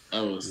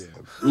 That was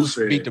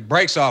beat the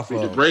brakes off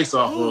of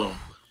them.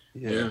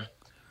 Yeah.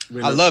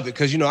 I love it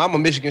because, I'm a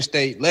Michigan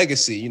State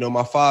legacy.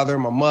 My father,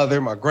 my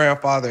mother, my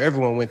grandfather,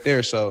 everyone went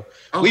there. So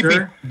we beat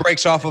the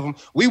brakes off of them.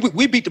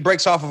 We beat the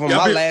brakes off of them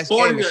my last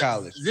game in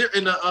college.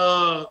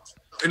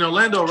 In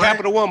Orlando, right?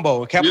 Capital One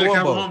Bowl.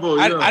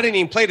 I didn't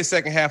even play the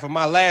second half of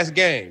my last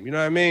game. You know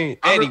what I mean?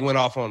 Eddie went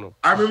off on them.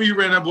 I remember you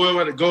ran that boy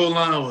where the goal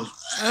line was.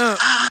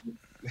 I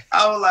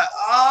was like,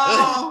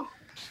 oh.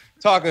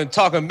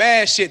 Talking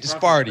mad shit to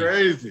Sparty.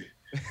 Crazy.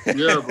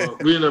 Yeah,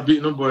 but we ended up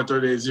beating them boy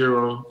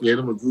 38-0. We had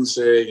them a goose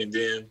egg, and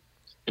then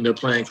ended up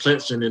playing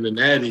Clemson in the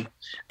Natty.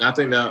 And I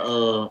think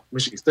that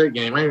Michigan State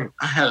game, I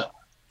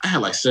had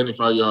like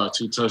 75 yards,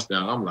 2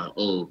 touchdowns. I'm like,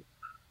 oh,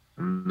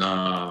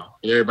 nah.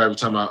 And everybody was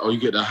talking about, oh, you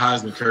get the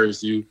Heisman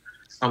curse, you.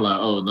 I'm like,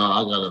 oh no,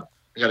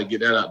 I gotta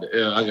get that out the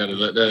air. I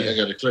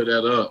gotta clear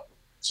that up.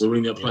 So we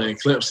ended up playing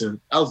Clemson.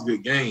 That was a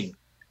good game,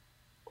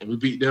 and we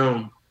beat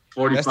them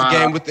 45. That's the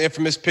game with the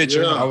infamous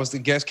pitcher. Yeah. I was the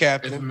guest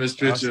captain. Infamous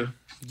pitcher.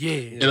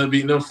 And I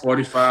beat them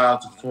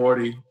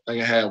 45-40. I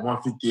think I had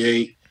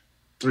 158,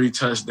 3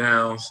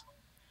 touchdowns.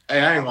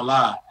 Hey, I ain't gonna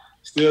lie.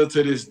 Still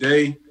to this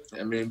day,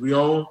 I mean, we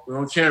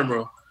on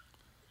camera.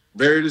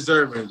 Very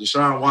deserving.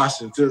 Deshaun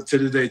Watson, to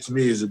this day, to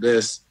me, is the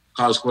best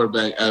college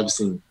quarterback I've ever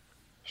seen.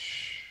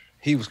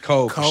 He was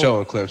cold for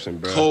showing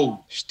Clemson, bro. Cold.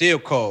 Still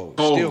cold.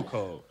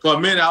 For a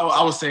minute,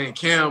 I was saying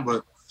Cam,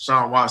 but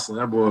Deshaun Watson,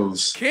 that boy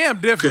was...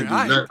 Cam different.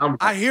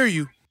 I hear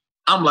you.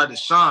 I'm like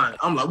Deshaun.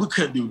 I'm like, we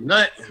couldn't do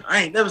nothing.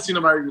 I ain't never seen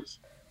nobody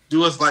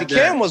do us like that.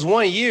 Cam was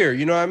 1 year,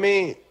 you know what I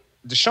mean?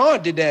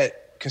 Deshaun did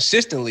that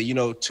consistently,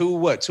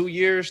 2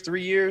 years,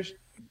 3 years?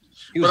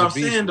 But I'm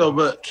saying, though,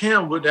 but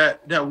Cam, with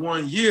that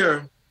 1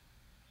 year...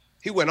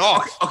 He went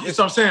off. Okay,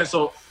 so I'm saying,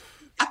 so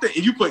I think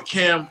if you put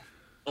Cam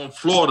on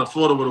Florida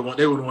would have won.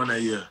 They would have won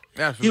that year.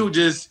 Absolutely. He would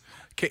just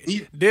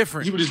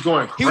different. He was just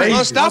going crazy. He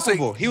was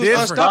unstoppable. He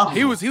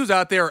was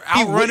out there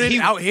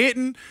out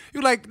hitting.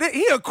 You like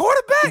he a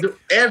quarterback.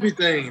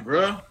 Everything,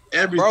 bro.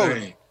 Everything.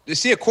 Bro, to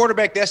see a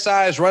quarterback that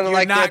size running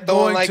like that,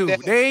 throwing like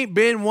that. They ain't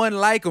been one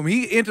like him.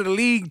 He entered the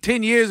league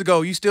 10 years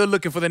ago. You still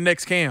looking for the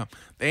next Cam.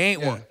 They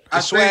ain't one.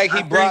 The swag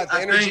he brought,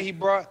 the energy he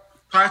brought.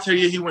 Prior to the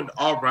year he went to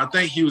Auburn, I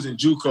think he was in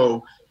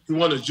JUCO. He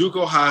won a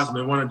JUCO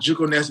Heisman, won a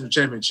JUCO National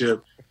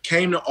Championship,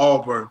 came to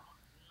Auburn,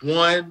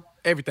 won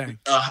everything.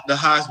 The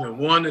Heisman,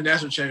 won the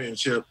National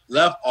Championship,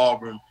 left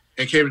Auburn,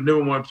 and came to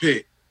number 1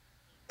 pick.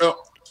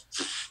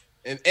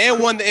 And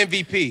won the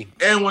MVP.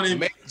 And won the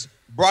MVP.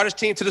 Brought his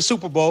team to the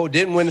Super Bowl,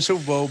 didn't win the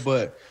Super Bowl,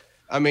 but,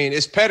 I mean,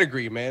 it's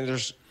pedigree, man.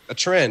 There's a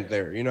trend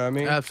there, you know what I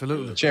mean?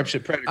 Absolutely.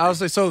 Championship pedigree. I would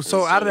say,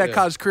 so out of that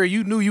college career,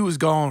 you knew you was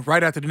gone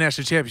right after the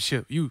National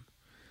Championship. You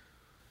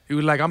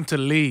was like, I'm to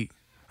the league.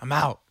 I'm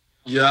out.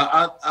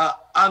 Yeah,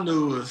 I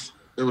knew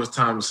it was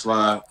time to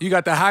slide. You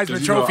got the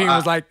Heisman Trophy and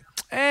was like,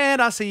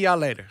 and I'll see y'all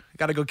later.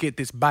 Got to go get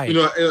this bite.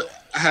 I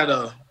had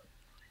a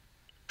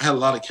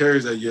lot of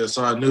carries that year,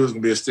 so I knew it was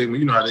going to be a stigma.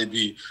 You know how they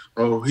be,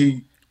 oh,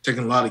 he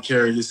taking a lot of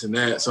carries, this and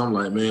that. So I'm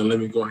like, man, let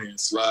me go ahead and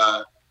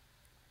slide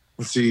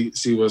and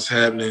see what's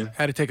happening.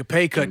 Had to take a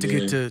pay cut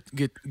to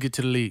get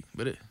to the league.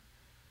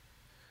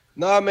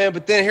 No, man,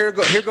 but then here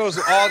goes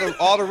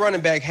all the running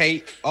back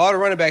hate. All the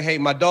running back hate.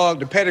 My dog,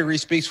 the pedigree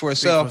speaks for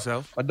itself.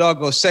 My dog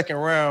goes second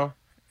round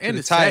to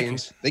the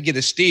Titans. They get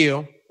a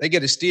steal.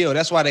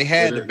 That's why they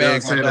had to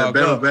bag my dog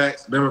up.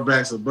 Bama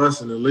backs are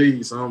busting the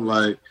league. So I'm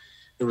like,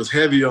 it was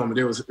heavy on me.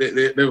 They was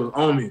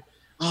on me.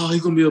 Oh,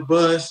 he's gonna be a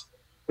bust.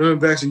 Running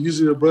backs are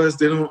usually a bust.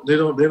 They don't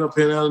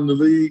pan out in the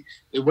league.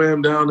 They wear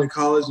them down in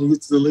college and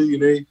get to the league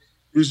and they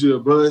usually a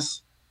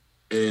bust.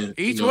 And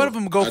each one of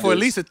them go for at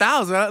least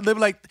 1,000. They're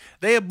like,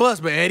 they a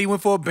bust, but Eddie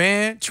went for a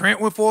band. Trent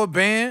went for a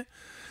band.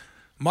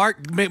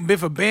 Mark been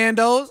for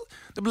bandos.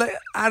 They're like,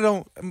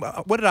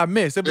 what did I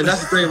miss? And that's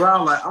the thing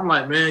about I'm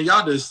like, man,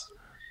 y'all just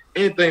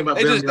anything about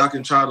them, y'all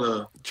can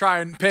try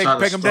and peg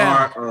them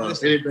down.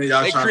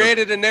 They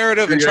created a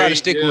narrative and try to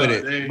stick with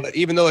it. But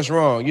even though it's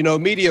wrong,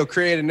 media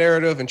create a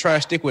narrative and try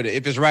to stick with it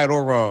if it's right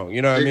or wrong.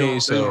 You know what I mean?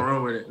 They don't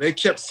run with it. They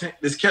kept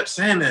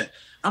saying that.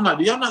 I'm like,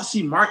 do y'all not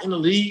see Mark in the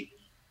league?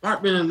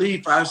 Mark been in the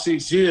league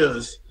 5-6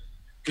 years,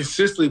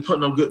 consistently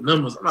putting up good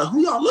numbers. I'm like,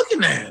 who y'all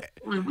looking at?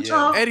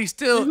 Eddie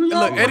still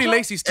look. Eddie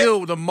Lacy's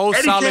still the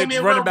most solid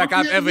running back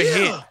I've ever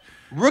hit.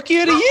 Rookie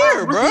of the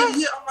year, bro. I'm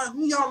like,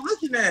 who y'all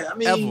looking at? I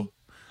mean,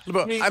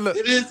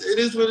 it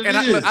is what it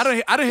is.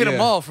 I done hit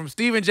them all from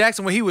Steven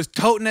Jackson when he was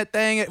toting that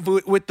thing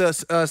with the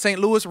St.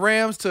 Louis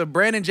Rams to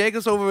Brandon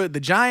Jacobs over the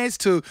Giants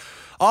to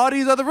all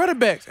these other running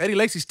backs. Eddie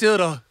Lacy's still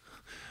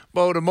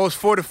the most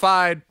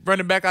fortified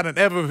running back I done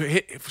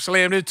ever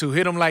slammed into.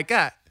 Hit him like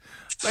that.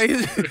 Like,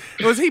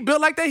 was he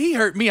built like that? He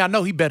hurt me. I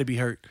know he better be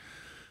hurt.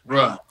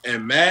 Bruh,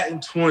 and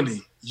Madden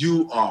 20,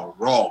 you are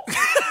raw.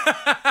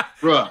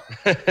 Bruh,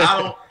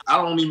 I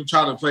don't even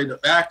try to play the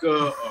backer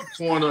or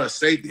corner or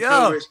safety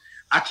coverage.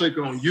 I click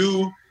on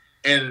you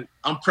and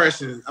I'm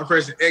pressing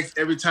X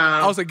every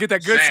time. I was like, get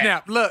that good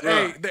snap. Look,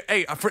 hey,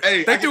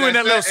 they doing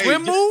that little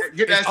swim move.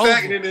 Get that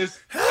second in this.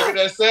 Get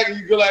that second,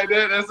 you go like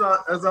that.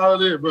 That's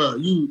all it is, bro.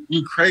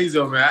 You crazy,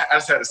 man. I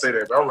just had to say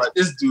that, bro. I'm like,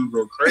 this dude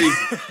go crazy.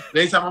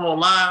 Anytime I'm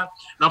online and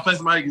I'm playing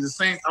somebody against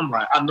the Saints, I'm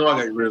like, I know I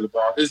got to get rid of the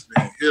ball. This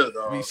man here,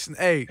 dog.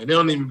 And they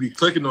don't even be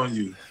clicking on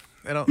you.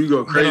 You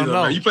go crazy,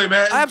 man. You play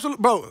Madden?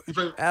 Absolutely, bro.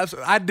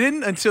 Absolutely. I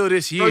didn't until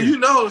this year. So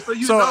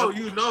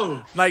you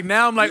know. Like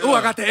now I'm like,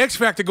 I got the X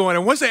Factor going.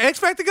 And once the X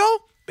Factor go,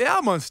 yeah,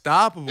 I'm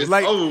unstoppable. It's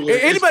like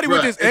anybody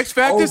with this X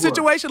Factor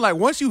situation, like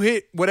once you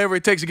hit whatever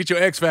it takes to get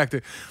your X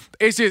Factor,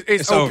 it's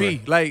OP. Over.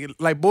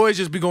 Like boys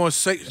just be going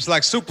it's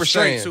like Super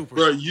Saiyan. Super.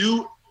 Bro,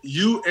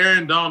 you,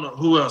 Aaron Donald,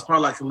 who else?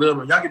 Probably like Khalil,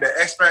 man. Y'all get that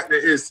X Factor,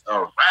 it's a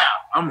wrap.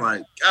 I'm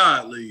like,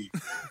 golly.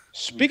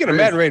 Speaking of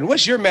Madden rating,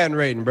 what's your Madden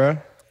rating, bro?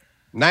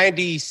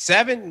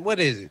 97? What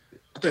is it?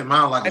 I think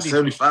mine like a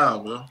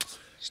 75, bro.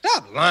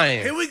 Stop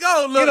lying. Here we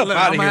go. Look, Get up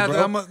out of here,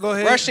 bro. I'm gonna go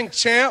ahead. Rushing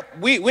champ.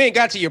 We ain't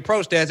got to your pro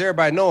stats.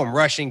 Everybody know him.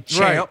 Rushing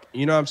champ. Right.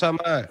 You know what I'm talking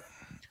about?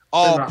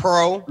 All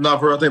pro. No,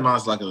 bro. I think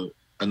mine's like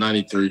a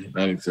 93.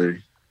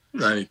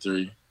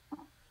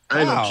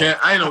 I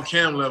ain't no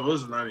Cam level.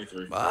 It's a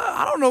 93.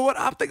 I don't know what.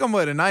 I think I'm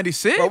at a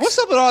 96. Bro, what's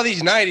up with all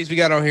these 90s we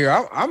got on here?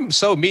 I'm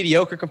so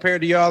mediocre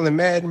compared to y'all in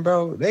Madden,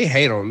 bro. They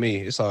hate on me.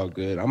 It's all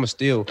good. I'm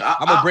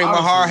gonna bring my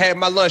hard hat,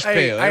 my lunch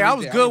pail. Hey, I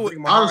was good with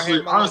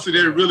honestly,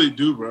 they really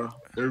do, bro.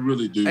 They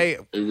really do. Hey,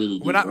 they really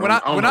do. When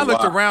I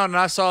looked around and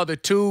I saw the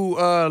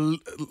two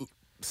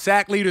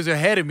sack leaders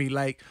ahead of me,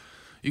 like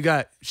you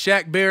got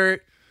Shaq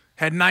Barrett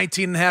had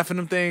 19 and a half of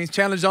them things.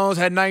 Chandler Jones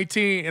had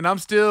 19, and I'm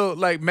still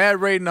like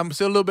mad rating. I'm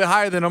still a little bit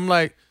higher than. I'm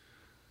like,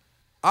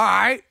 all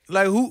right,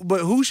 like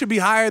who should be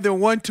higher than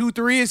 1, 2,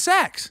 3 in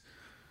sacks?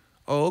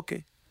 Oh,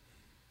 okay.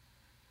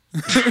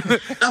 That's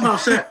what I'm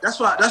saying. That's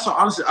why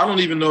honestly, I don't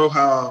even know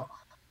how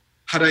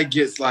that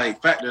gets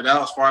like factored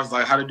out as far as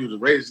like how to do the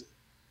ratings.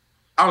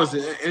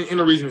 Honestly, ain't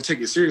no reason to take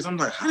it serious. I'm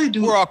like, how they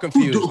do? We're all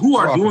confused. Who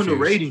are doing the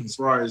ratings as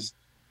far as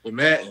the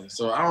Madden?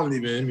 So I don't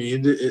even. I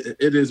mean,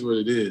 it is what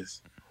it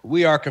is.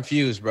 We are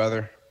confused,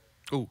 brother.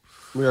 Ooh.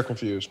 We are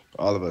confused,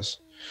 all of us.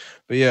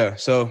 But yeah,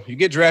 so you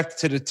get drafted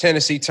to the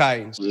Tennessee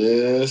Titans.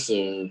 Yes,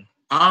 sir.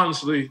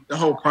 Honestly, the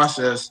whole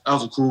process, that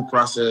was a cool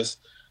process,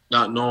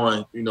 not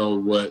knowing,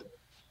 what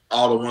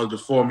all the ones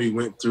before me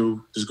went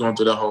through, just going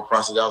through that whole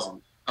process. That was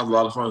a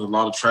lot of fun. A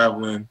lot of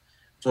traveling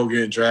before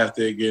getting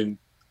drafted, getting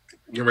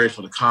ready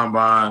for the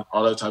combine,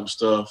 all that type of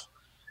stuff.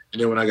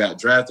 And then when I got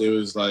drafted, it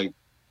was like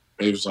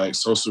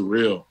so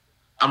surreal.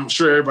 I'm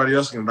sure everybody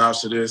else can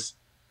vouch to this.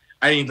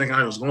 I didn't think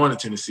I was going to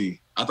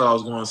Tennessee. I thought I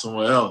was going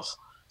somewhere else.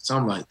 So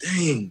I'm like,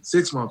 dang,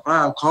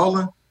 615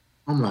 calling.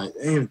 I'm like,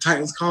 dang, the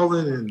Titans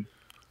calling. And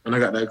when I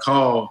got that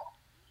call,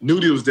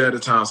 Nudie was there at the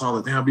time. So I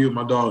was like, damn, I'll be with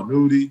my dog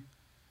Nudie.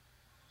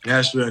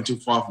 Nashville ain't too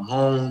far from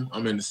home.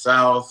 I'm in the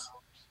South.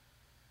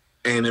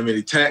 And I mean,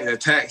 that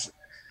tax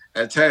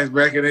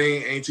bracket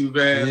ain't too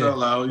bad. Yeah. So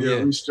I'm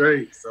like, we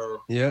straight.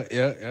 So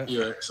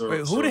Yeah. So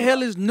wait, who the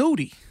hell is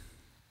Nudie?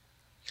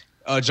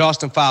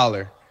 Justin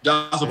Fowler.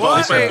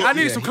 I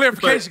needed some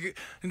clarification.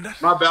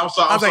 My bad. I'm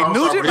sorry. I was like,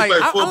 Nugent? He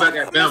played fullback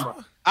at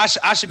Bama.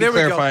 I should be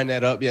clarifying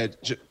that up. Yeah.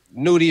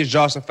 Nudie is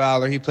Justin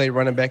Fowler. He played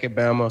running back at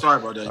Bama. Sorry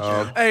about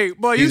that, hey,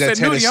 boy, you said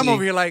Nudie. I'm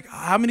over here like,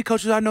 how many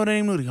coaches I know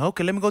named Nudie?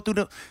 Okay, let me go through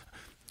the...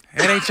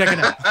 It ain't checking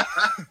out.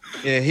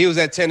 Yeah, he was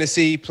at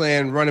Tennessee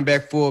playing running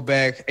back,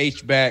 fullback,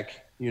 H-back,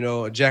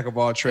 a jack of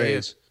all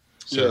trades.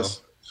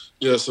 Yes.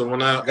 Yeah, so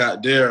when I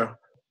got there,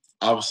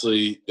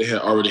 obviously they had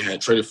already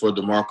traded for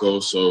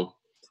DeMarco, so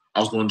I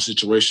was going in a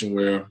situation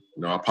where,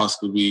 I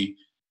possibly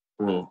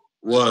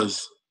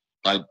was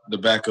like the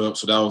backup.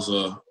 So that was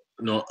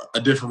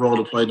a different role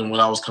to play than when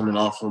I was coming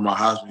off from my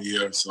Heisman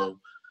year. So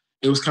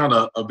it was kind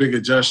of a big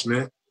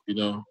adjustment.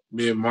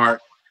 Me and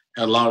Mark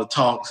had a lot of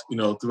talks,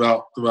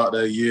 throughout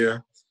that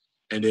year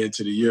and then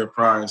to the year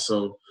prior.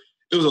 So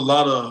it was a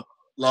lot.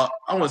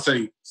 I wouldn't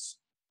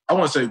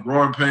say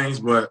growing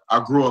pains, but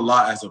I grew a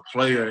lot as a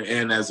player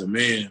and as a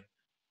man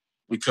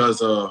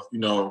because of,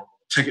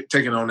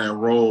 taking on that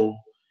role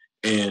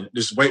and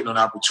just waiting on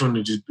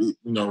opportunity,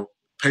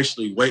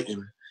 patiently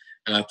waiting.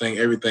 And I think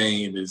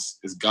everything is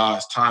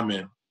God's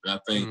timing. And I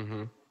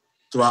think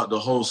throughout the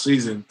whole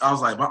season, I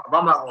was like, if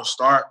I'm not going to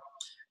start,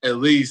 at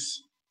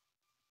least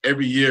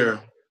every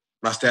year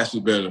my stats be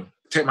better.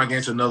 take my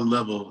game to another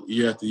level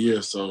year after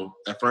year. So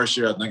that first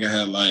year, I think I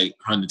had like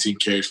 110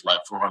 carries for like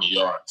 400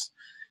 yards.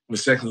 The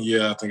second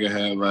year, I think I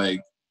had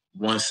like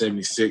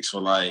 176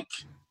 for like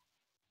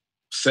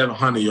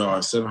 700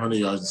 yards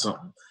or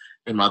something.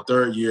 In my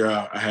third year,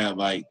 I had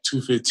like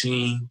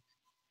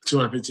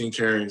 215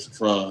 carries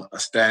for a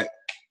stack,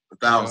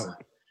 1,000. Yeah.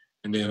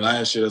 And then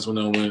last year, that's when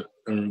I went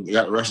and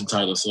got the rushing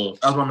title. So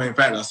that's my main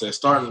factor. I said,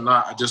 starting or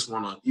not, I just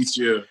want to each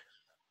year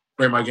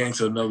bring my game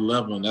to another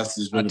level. And that's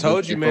just been I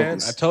told you,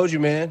 man. I told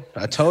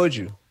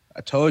you.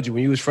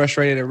 When you was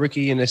frustrated at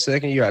rookie in the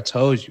second year, I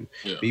told you.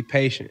 Yeah. Be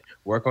patient.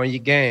 Work on your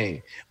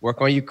game.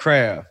 Work on your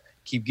craft.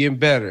 Keep getting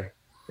better.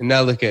 And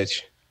now look at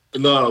you.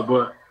 No,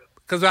 but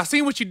because I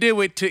seen what you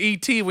did to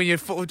ET when you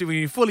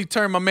fully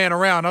turned my man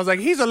around. I was like,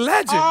 he's a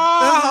legend.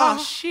 Oh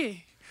shit!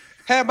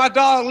 Had my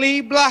dog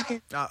lead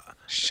blocking.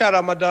 Shout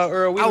out my dog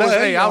Earl.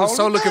 I was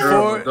so looking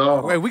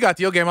forward. Wait, we got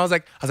to your game. I was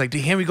like, did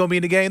Henry gonna be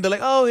in the game? They're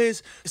like, oh,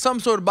 his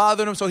something sort of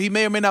bothering him, so he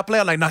may or may not play.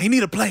 I'm like, no, he need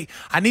to play.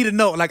 I need to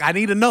know. Like, I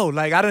need to know.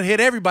 Like, I done hit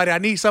everybody. I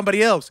need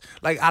somebody else.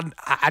 Like,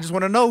 I just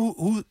want to know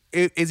who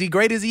is he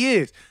great as he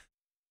is.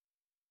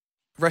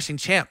 Rushing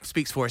champ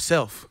speaks for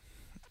itself.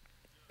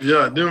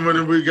 Yeah, then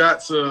when we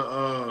got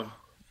to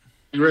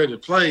be ready to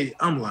play,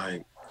 I'm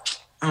like,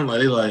 they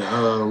like,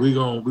 we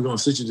gonna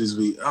sit you this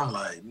week. I'm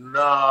like,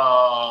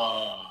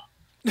 no.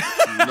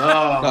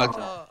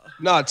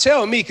 No,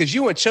 tell me, because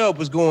you and Chubb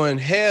was going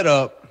head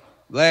up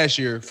last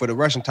year for the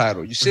rushing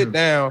title. You sit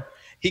down,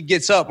 he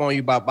gets up on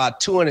you by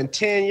about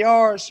 210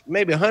 yards,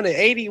 maybe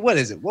 180. What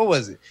is it? What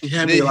was it? He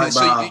had me I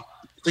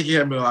think he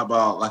had me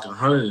about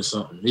 100 or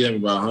something. He had me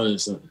about 100 or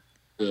something.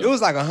 Yeah. It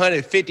was like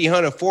 150,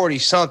 140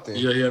 something.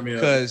 Yeah, he had me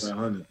because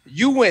 100.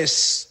 You went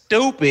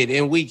stupid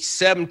in week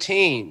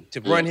 17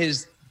 to run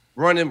him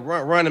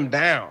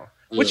down.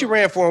 Yeah. What you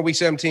ran for in week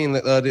 17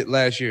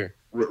 last year?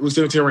 Week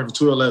 17 ran for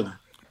 211.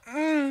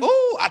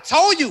 Ooh, I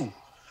told you,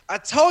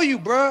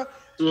 bro.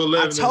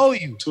 211. I told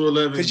you.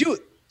 211. Because you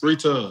 3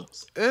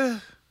 tubs.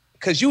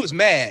 Because you was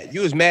mad.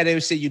 You was mad they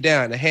would sit you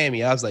down to hand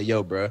me. I was like,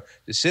 yo, bro,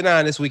 just sit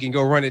down this week and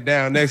go run it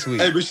down next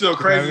week. Hey, but still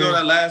crazy though,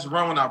 that last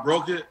run when I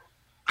broke it.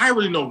 I didn't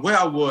really know where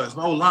I was.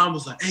 My old line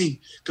was like, hey,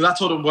 because I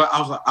told him what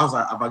I was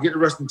like, if I get the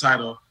wrestling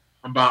title,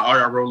 I'm buying all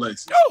y'all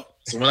Rolex. Oh.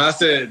 So when I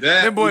said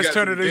that, them boys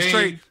turned it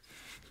straight.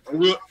 And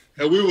we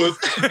was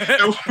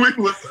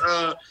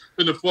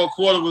in the fourth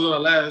quarter, was on the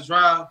last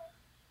drive,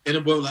 and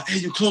the boy was like, hey,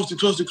 you close. I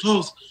don't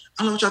know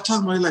what y'all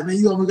talking about. He's like, man,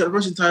 you almost got the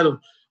rushing title.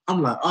 I'm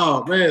like,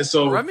 oh man,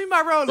 so run me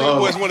my Rolex.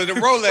 Boys wanted them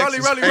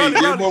Rolexes.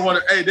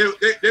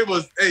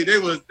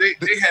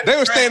 They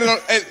were standing on.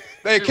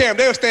 Hey, Cam,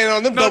 they were standing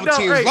on them double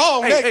teams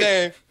long that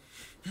game.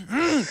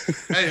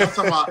 Hey, I'm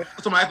talking about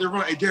after the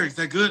run. Hey, Derek, is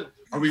that good?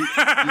 How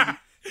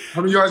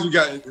many yards you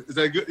got? Is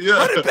that good? Yeah.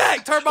 Run it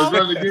back, Turbo. Let's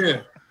run it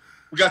again.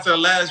 We got to the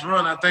last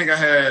run. I think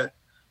I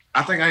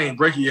ain't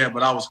break it yet,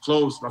 but I was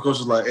close. My coach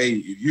was like, hey,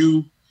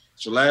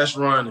 it's your last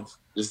run.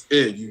 It's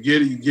it. You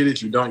get it, you get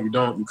it. You don't, you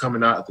don't. You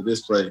coming out after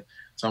this play.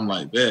 So I'm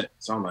like, bet.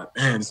 So I'm like,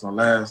 man, it's my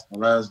last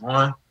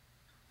one.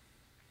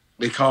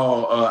 They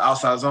call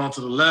outside zone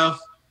to the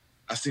left.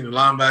 I seen the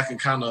linebacker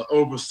kind of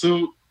over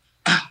pursuit,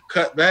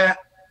 cut back,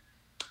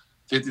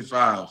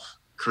 55,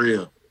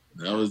 crib.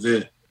 That was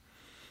it.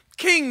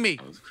 King me.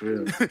 That was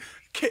crib.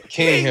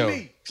 King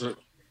him.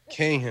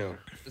 King him.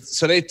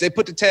 So they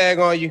put the tag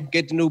on you,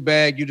 get the new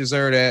bag. You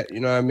deserve that.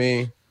 You know what I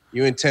mean?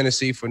 You in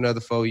Tennessee for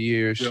another 4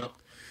 years. Yeah.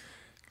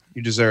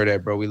 You deserve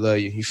that, bro. We love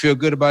you. You feel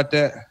good about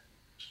that?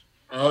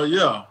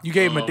 Yeah. You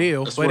gave him a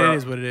deal, but it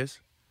is what it is.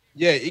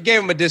 Yeah, you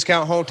gave him a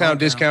discount, hometown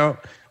discount.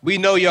 We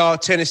know y'all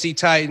Tennessee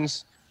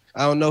Titans.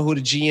 I don't know who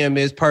the GM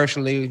is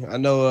personally. I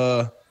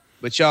know,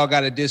 but y'all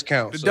got a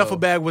discount. The duffel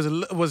bag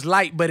was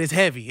light, but it's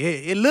heavy.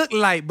 It looked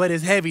light, but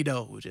it's heavy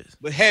though.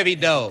 But heavy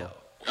though.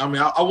 I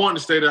mean, I wanted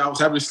to stay there. I was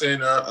happy to stay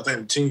there. I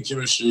think the team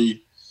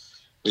chemistry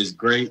is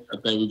great. I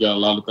think we got a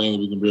lot of things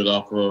we can build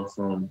off of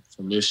from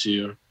this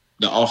year.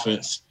 The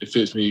offense, it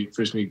fits me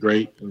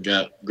great and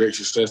got great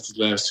success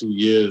the last 2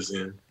 years.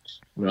 And,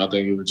 I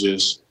think it was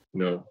just,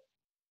 a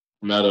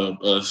matter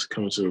of us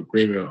coming to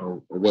agreement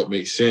on what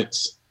makes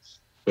sense.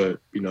 But,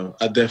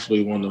 I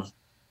definitely want to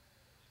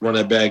run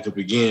that bag up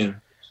again.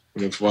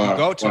 Before I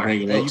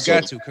hang him up. You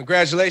got to.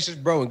 Congratulations,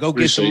 bro, and go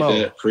get some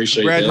more.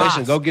 Appreciate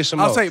Congratulations, go get some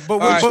more. I'll say,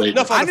 but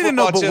I need to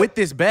know, but with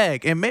this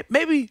bag, and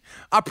maybe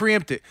I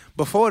preempted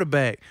before the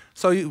bag.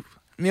 So you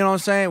know what I'm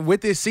saying? With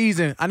this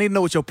season, I need to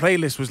know what your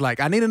playlist was like.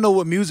 I need to know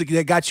what music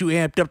that got you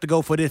amped up to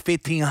go for this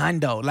 15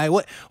 hundo. Like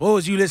what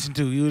was you listening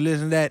to? You was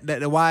listening to that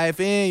the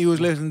YFN? You was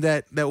listening to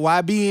that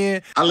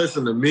YBN? I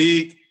listened to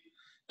Meek,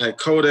 that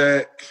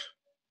Kodak.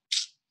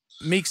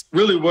 Meek's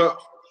really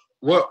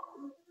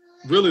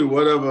really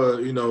whatever,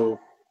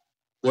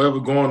 whatever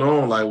going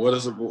on, like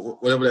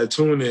whatever that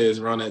tune is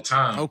around that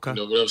time. Okay.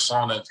 Whatever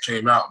song that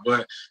came out.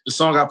 But the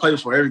song I play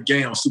for every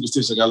game on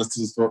Superstition, I got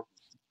to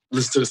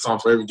listen to the song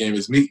for every game.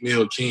 It's Meek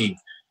Mill King.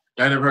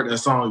 I never heard that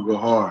song go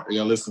hard. You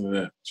gotta listen to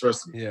that.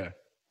 Trust me. Yeah.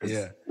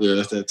 Yeah,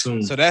 that's that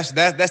tune. So that's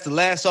the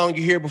last song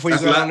you hear before you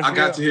go on the field? I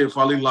got to hear it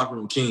before I leave locker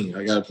room King.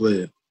 I gotta play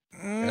it.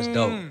 That's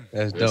dope.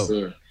 That's dope.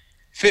 Sir.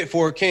 fit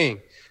for a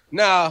king.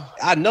 Now,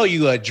 I know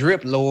you a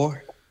drip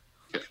lord.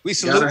 We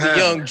salute the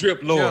young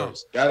drip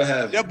lords. Gotta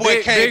have it. That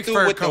boy came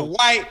through with the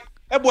white.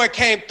 That boy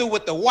came through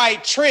with the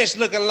white trench,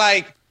 looking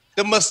like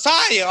the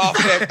Messiah off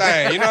that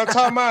thing. You know what I'm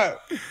talking about?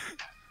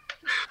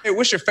 Hey,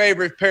 what's your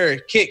favorite pair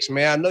of kicks,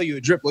 man? I know you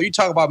a drip lord. You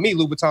talk about me,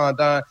 Louboutin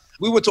Don.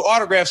 We went to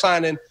autograph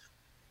signing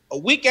a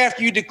week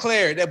after you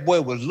declared that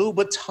boy was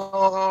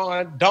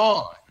Louboutin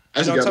Don.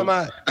 I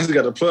just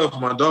got a plug for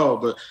my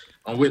dog, but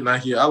I'm with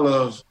Nike. I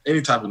love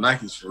any type of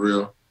Nikes for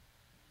real.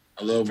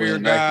 I love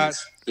wearing Nikes.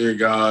 Fear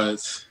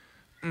Gods,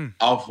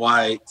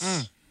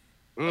 Off-Whites.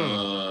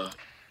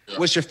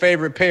 What's your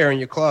favorite pair in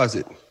your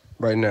closet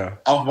right now?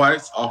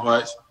 Off-Whites,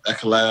 that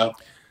collab.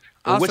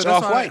 Which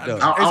Off-White though?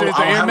 I don't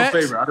have a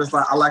favorite.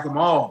 I like them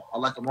all.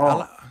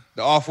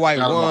 The Off-White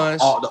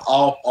ones. The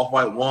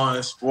Off-White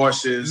ones,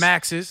 Forces.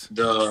 Maxes.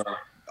 The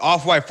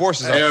Off-White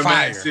Forces are Air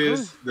fire.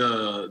 Maxes,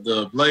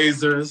 the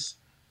Blazers,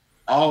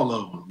 all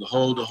of them. The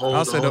whole the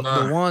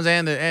ones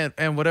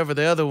and whatever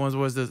the other ones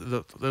was,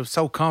 they're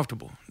so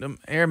comfortable. Them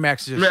Air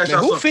Maxes.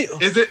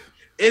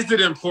 Is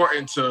it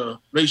important to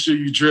make sure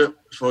you drip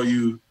before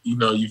you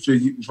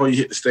before you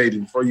hit the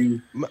stadium, before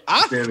you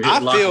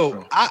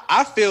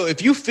I feel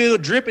if you feel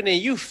dripping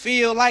and you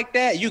feel like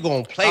that, you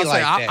gonna play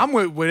that. I'm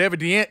with whatever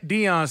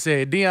Deion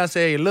said. Deion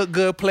said, look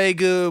good, play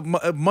good,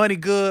 money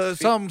good,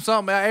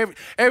 something,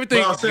 everything.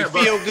 You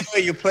feel good,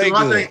 you play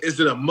good. I think, is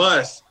it a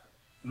must?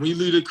 When you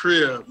leave the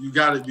crib, you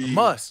gotta be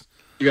must.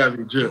 You gotta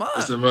be drip.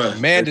 It's a must.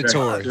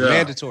 Mandatory. Yeah.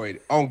 Mandatory.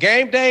 On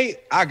game day,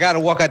 I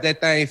gotta walk out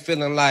that thing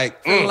feeling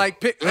like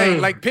like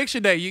picture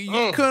day.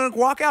 You couldn't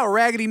walk out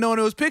raggedy knowing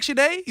it was picture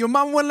day. Your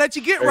mom wouldn't let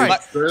you get right.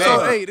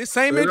 The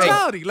same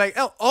mentality. Like,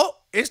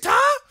 it's time.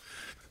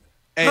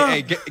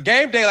 Hey,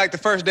 game day like the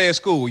first day of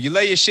school. You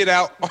lay your shit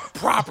out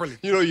properly.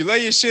 You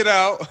lay your shit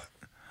out.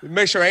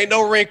 Make sure ain't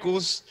no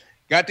wrinkles.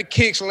 Got the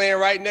kicks laying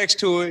right next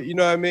to it. You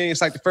know what I mean? It's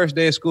like the first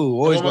day of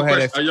school. Always gonna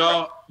have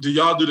that. Do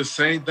y'all do the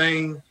same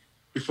thing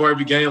before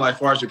every game, like as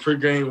far as your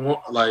pregame,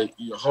 like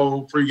your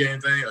whole pregame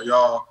thing, or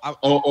y'all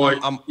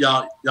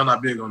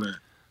not big on that?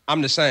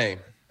 I'm the same.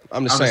 I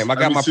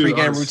got my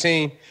pregame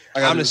routine.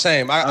 I'm the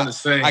same.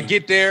 I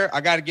get there.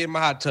 I got to get in my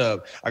hot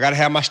tub. I got to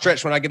have my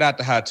stretch when I get out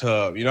the hot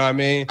tub. You know what I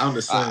mean? I'm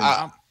the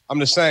same. I'm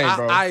the same,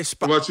 bro. What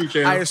about you,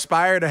 Cam? I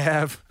aspire to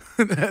have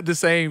the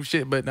same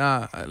shit, but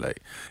nah,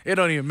 it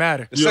don't even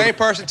matter. The same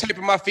person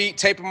taping my feet,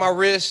 taping my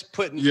wrists,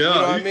 putting. You know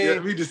what I mean? Yeah,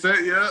 we just said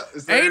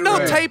Ain't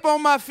no tape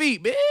on my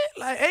feet, man.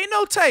 Ain't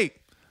no tape.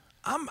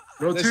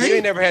 Listen, you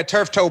ain't never had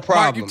turf toe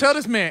problems. Mark, you tell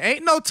this man,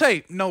 ain't no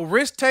tape, no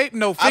wrist tape,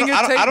 no finger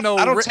tape, no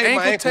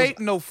ankle tape,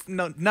 no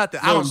nothing.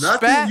 I don't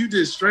spat. You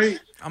did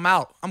straight. I'm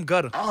out. I'm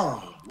gutter.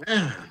 Oh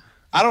man.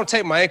 I don't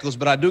tape my ankles,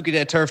 but I do get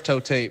that turf toe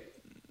tape.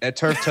 That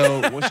turf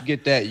toe, once you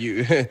get that,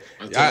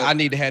 I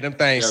need to have them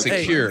things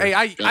secure. Hey,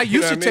 I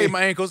used to tape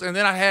my ankles, and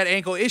then I had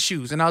ankle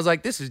issues, and I was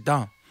like, this is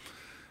dumb.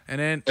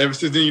 And then ever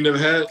since then, you never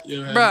had.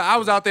 Bro, I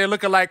was out there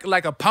looking like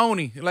a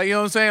pony. Like, you know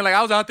what I'm saying? Like,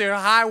 I was out there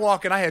high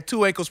walking. I had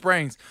 2 ankle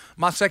sprains.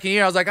 My second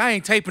year, I was like, I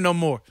ain't taping no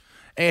more.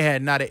 Ain't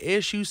had not an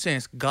issue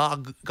since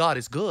God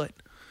is good.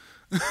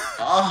 So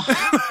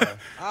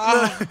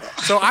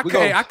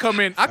I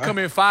come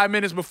in 5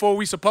 minutes before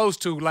we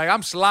supposed to. Like,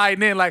 I'm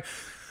sliding in like,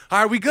 all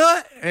right, we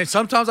good? And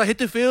sometimes I hit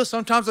the field,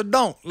 sometimes I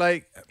don't.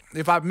 Like,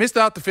 if I missed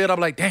out the field, I'm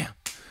like, damn.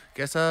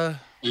 Guess I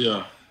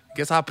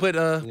put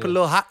a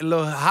little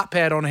hot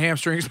pad on the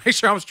hamstrings, make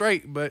sure I'm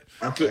straight. But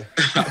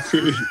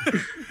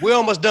we're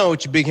almost done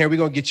with you, Big Hair. We're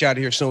gonna get you out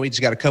of here soon. We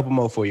just got a couple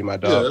more for you, my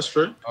dog. Yeah, that's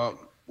true.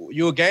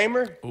 You a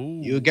gamer? Ooh.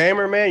 You a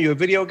gamer, man? You a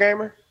video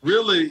gamer?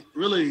 Really,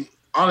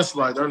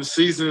 honestly, like during the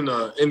season,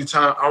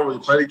 anytime I don't really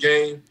play the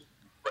game.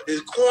 But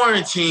this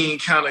quarantine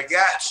kind of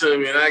got to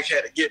me, and I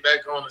had to get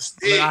back on the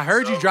stick. I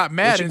heard you drop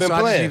Madden, so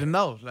I just need to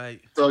know.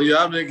 So yeah,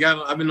 I've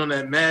been on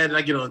that Madden.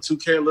 I get on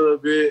 2K a little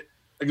bit.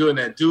 I go in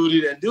that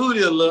duty a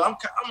little. I'm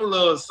a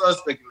little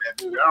suspect in that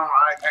duty.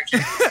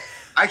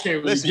 I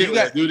can't really get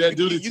that duty. That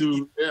duty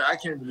too. Yeah, I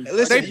can't really.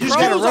 Listen, you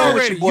gotta roll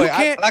with your boy.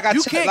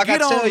 You can't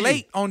get on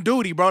late on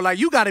duty, bro. Like,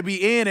 you got to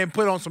be in and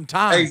put on some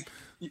time.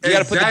 You got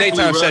to put the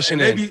daytime session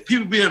in.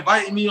 People be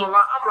inviting me online.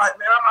 I'm like,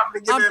 man, I'm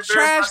not gonna get I'm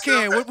trash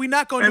can. What we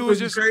not gonna do is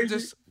just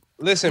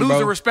listen, lose bro.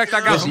 the respect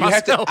I got for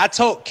myself. I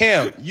told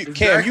Cam,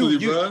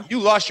 you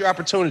lost your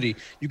opportunity.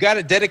 You got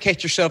to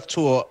dedicate yourself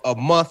to a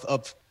month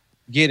of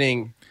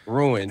getting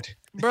ruined.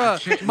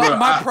 Bruh,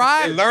 my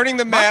pride, learning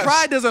the maps, my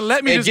pride doesn't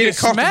let me just get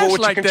smashed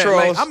like that.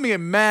 Like, I'm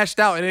being mashed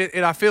out,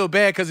 and I feel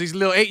bad because these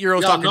little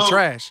 8-year-olds talking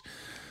trash.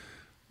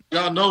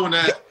 Y'all know when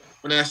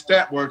that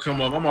stat word come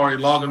up, I'm already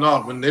logging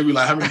off. When they be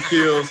like, how many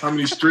kills, how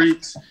many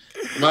streaks?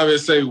 You might be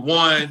say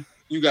 1,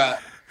 you got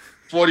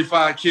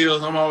 45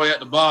 kills. I'm already at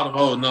the bottom.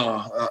 Oh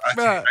no, I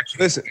can't.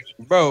 Listen,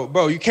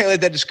 bro, you can't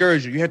let that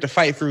discourage you. You have to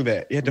fight through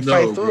that. You have to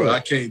fight through it. I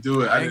can't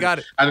do it. I ain't got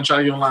it. I didn't try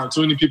to get online with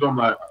too many people. I'm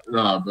like,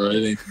 nah, bro,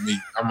 it ain't for me.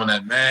 I'm on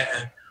that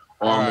Madden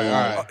or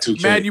I'm on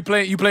 2K. Madden,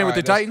 you playing with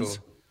the Titans?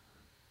 Cool.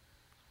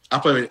 I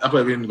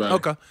play with anybody.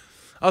 Okay.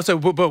 Also,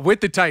 but with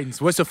the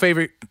Titans, what's your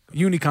favorite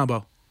uni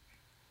combo?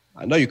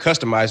 I know you're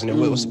customizing it.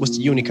 What's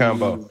the uni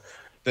combo?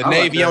 The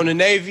Navy on the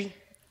Navy.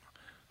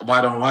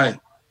 White on white.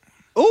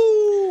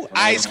 Ooh,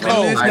 ice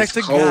cold. Next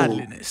to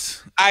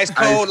godliness. Ice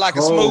cold like a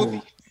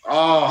smoothie.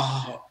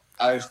 Oh,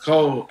 ice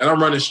cold. And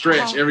I'm running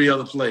stretch every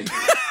other play.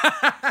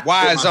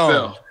 Wide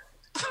zone.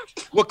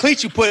 What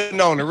cleats you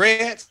putting on? The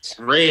reds?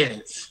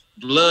 Reds.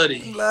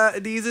 Bloody.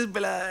 These is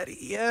bloody.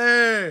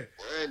 Yeah.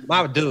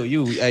 My dude,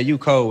 you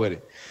cold with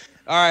it.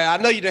 All right, I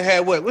know you done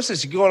had what's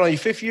this? You going on your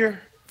 5th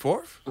year?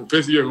 4th?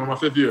 5th year, going on my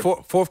 5th year.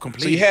 4th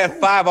complete. So you had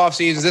 5 off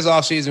seasons. This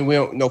off season,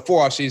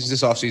 4 off seasons.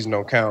 This off season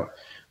don't count.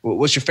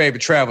 What's your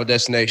favorite travel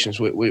destinations?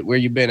 Where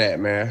you been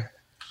at, man?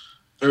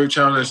 Favorite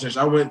travel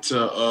destination? I went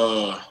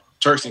to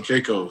Turks and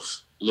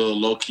Caicos, a little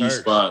low key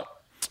spot.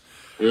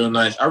 Real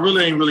nice. I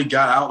really ain't really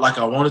got out like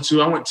I wanted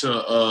to. I went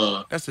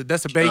to that's a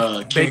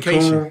vacation.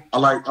 Cancun. I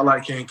like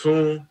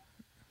Cancun.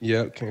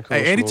 Yeah, Cancun.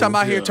 Hey, anytime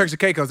I hear Turks and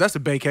Caicos, that's a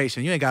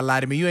vacation. You ain't gotta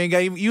lie to me. You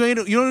don't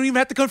even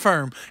have to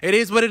confirm. It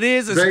is what it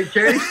is. It's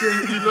vacation,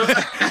 you know.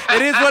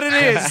 It is what it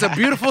is. It's a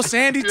beautiful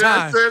sandy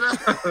time.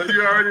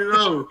 You already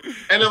know.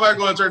 Ain't nobody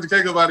going to Turks and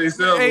Caicos by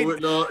themselves. Hey, with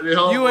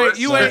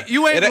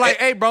you ain't like,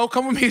 hey, bro,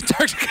 come with me to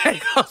Turks and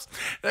Caicos.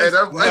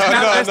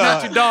 That's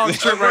not your dog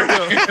trip right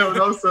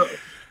there.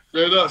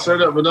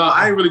 Straight up. But no,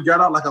 I ain't really got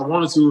out like I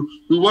wanted to.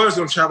 We was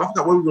going to travel. I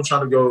forgot where we were going to try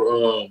to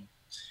go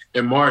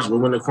in March, but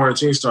when the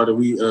quarantine started,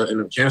 we ended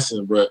up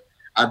canceling. But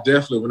I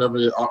definitely,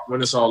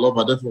 when it's all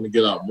over, I definitely want to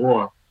get out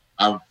more.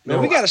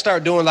 We got to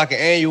start doing like an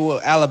annual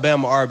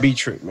Alabama RB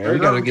trip, man. We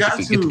got to get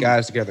the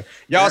guys together.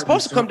 Y'all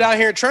supposed to come down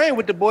here and train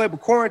with the boy,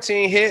 but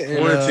quarantine hit.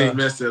 Quarantine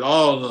messed it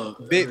all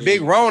up.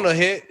 Big Rona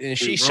hit, and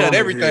she shut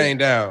everything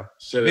down.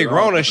 Big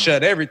Rona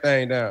shut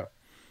everything down.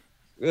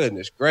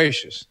 Goodness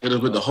gracious. Hit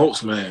us with the Hulk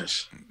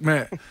smash.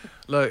 Man,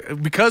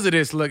 look, because of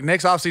this,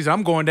 next offseason,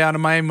 I'm going down to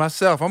Miami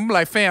myself. I'm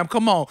like, fam,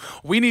 come on.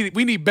 We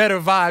need better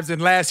vibes than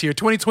last year.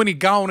 2020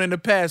 gone in the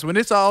past. When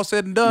it's all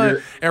said and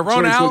done and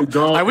Rona out,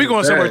 like, we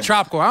going somewhere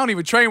tropical. I don't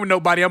even train with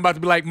nobody. I'm about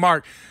to be like,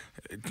 Mark,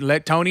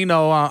 let Tony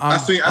know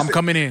I'm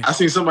coming in. I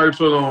seen somebody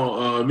put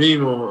on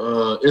meme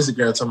on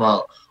Instagram talking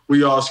about,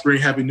 we all scream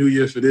Happy New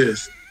Year for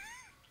this.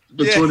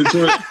 The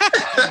 2020.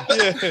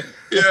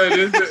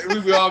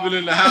 We've all been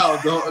in the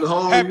house the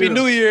whole Happy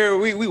New Year.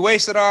 We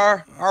wasted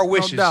our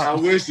wishes. No doubt.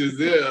 Our wishes,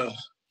 yeah.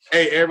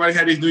 Hey, everybody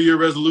had these New Year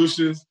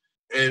resolutions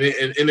and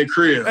in the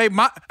crib. Hey,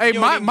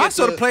 my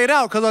sort of played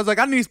out because I was like,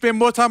 I need to spend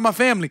more time with my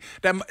family.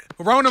 That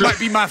Rona might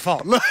be my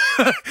fault. Look,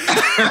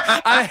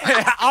 I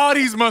had all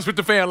these months with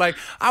the family. Like,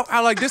 I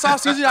like this off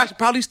season, I should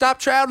probably stop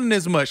traveling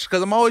as much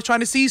because I'm always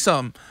trying to see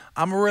something.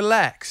 I'm going to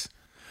relax.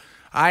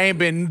 I ain't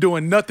been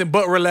doing nothing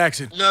but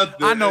relaxing.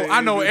 I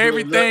know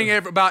everything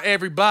about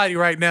everybody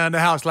right now in the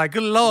house. Like,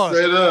 good Lord,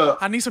 straight up.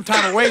 I need some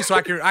time away so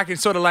I can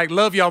sort of like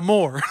love y'all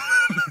more.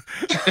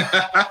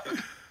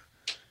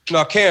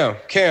 No,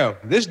 Cam,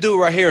 this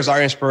dude right here is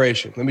our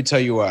inspiration. Let me tell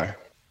you why.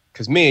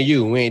 Because me and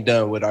you, we ain't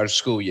done with our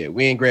school yet.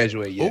 We ain't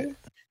graduated yet. Ooh.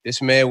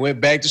 This man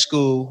went back to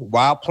school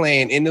while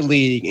playing in the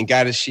league and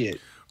got his shit.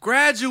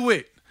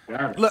 Graduate.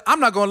 Look, I'm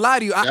not gonna lie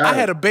to you. I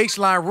had a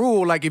baseline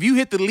rule. Like, if you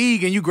hit the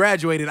league and you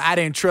graduated, I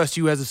didn't trust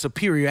you as a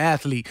superior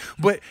athlete.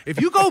 But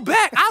if you go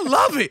back, I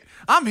love it.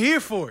 I'm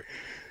here for it.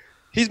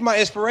 He's my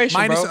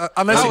inspiration, bro.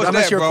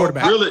 Unless you're a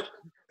quarterback.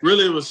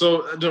 Really, it was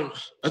so.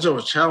 That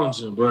was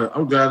challenging, but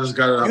I'm glad I just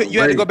got it out.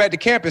 You had to go back to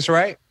campus,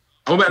 right?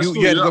 I went back to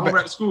school. I went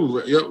back to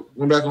school. Yep,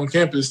 went back on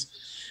campus.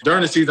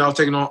 During the season, I was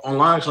taking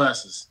online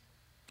classes.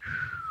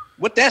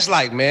 What that's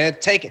like, man?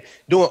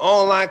 Doing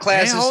online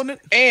classes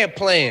and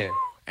playing.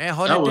 And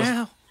hold it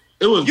down.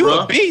 It was you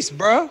rough. A beast,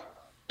 bro.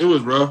 It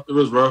was rough.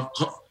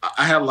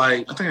 I had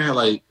like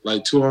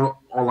 2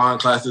 online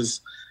classes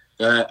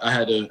that I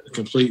had to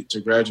complete to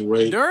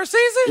graduate. During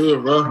season? It was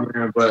rough,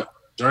 man, but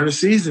during the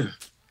season.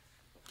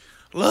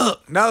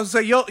 Look, now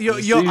say your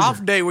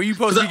off day where you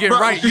supposed to be getting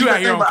right, you out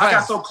here on class. I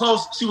got so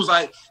close. She was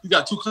like, "You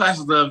got 2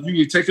 classes left.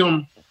 You can take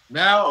them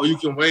now, or you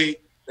can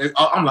wait."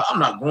 I'm like, I'm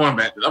not going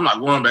back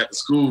to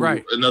school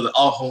another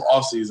whole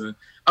off season.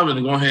 I'm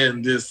gonna go ahead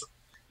and just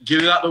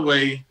get it out the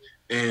way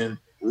and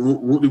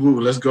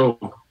let's go.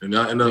 And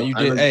you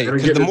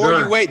did. The more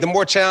you wait, the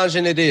more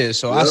challenging it is.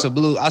 So I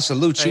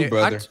salute you,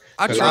 brother.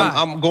 I try.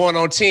 I'm going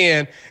on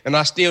 10, and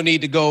I still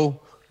need to go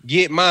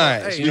get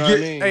mine. You know what I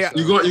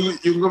mean?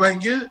 You can go back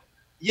and get it.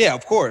 Yeah,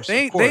 of course.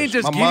 They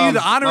just give you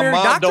the honorary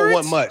doctorate. Don't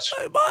want much.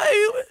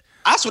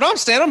 That's what I'm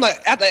saying. I'm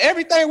like, after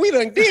everything we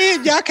done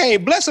did, y'all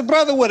can't bless a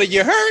brother with it.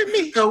 You heard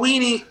me? Cause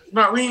we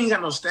ain't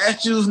got no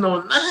statues,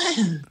 no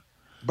nothing.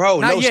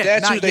 Bro, no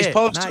statues. They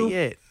supposed to. Not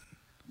yet.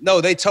 No,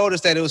 they told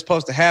us that it was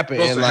supposed to happen,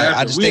 and like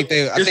I think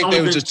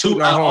they were just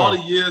tooting our horn. All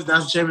the years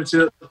national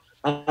championship,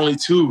 only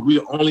 2. We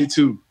the only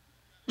 2.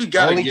 We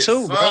gotta only get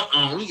 2,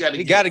 bro.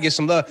 We gotta get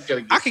some love.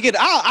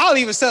 I'll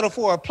even settle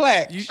for a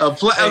plaque.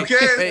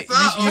 Okay.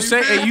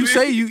 You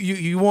say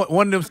you want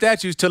one of them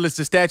statues till it's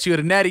the statue of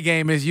the Natty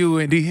game is you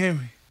and D.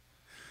 Henry.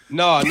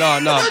 No.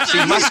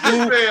 See, my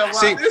school.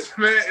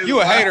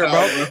 You a hater,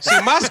 bro.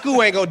 See, my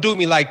school ain't gonna do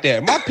me like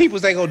that. My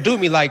peoples ain't gonna do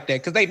me like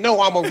that because they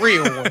know I'm a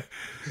real one.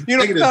 You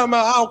know what I'm talking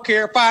about? I don't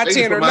care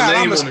 5'10" or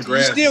not.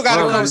 You still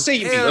gotta come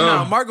see me.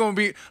 No, Mark gonna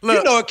be. Look,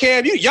 you know it,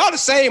 Cam. Y'all the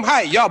same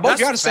height. Y'all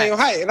the same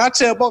height. And I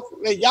tell both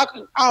y'all,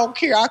 I don't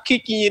care. I'll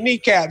kick you in your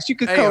kneecaps. You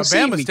could come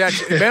see me.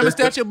 Bama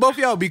statue, both of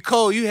y'all be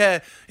cold. You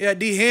had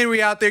D.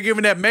 Henry out there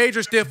giving that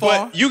major stiff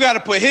arm. You got to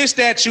put his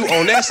statue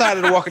on that side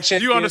of the Walk of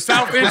Champions. You on the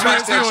south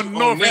entrance, you on the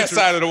north that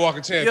side of the Walk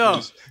of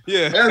Champions.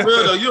 Yeah, that's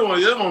real though. You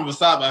don't want to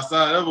side by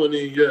side. That wouldn't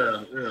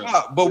even.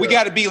 But we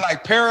got to be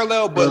like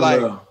parallel, but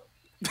like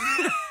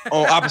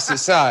on opposite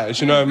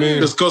sides. You know what I mean?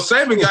 Because Coach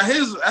Saban got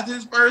his after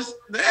his first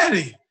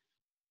daddy.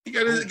 He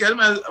got him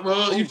as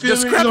you feel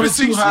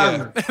discrepancies.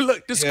 Me?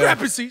 Look,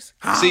 discrepancies.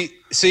 Yeah.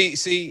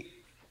 See.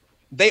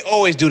 They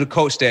always do the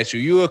coach statue.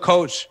 You a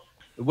coach,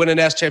 winning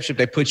that championship,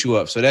 they put you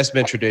up. So that's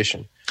been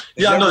tradition.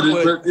 I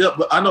know.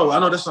 But I know.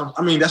 That's what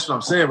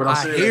I'm saying. But I'm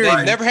saying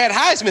they never had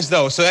Heisman's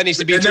though, so that needs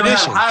to be a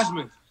tradition. Never had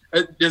Heisman.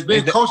 There's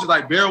been coaches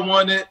like Bear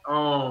won it.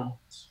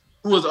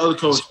 Who was the other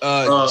coach?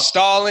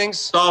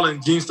 Stallings,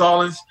 Gene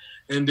Stallings,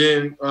 and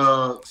then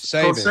Coach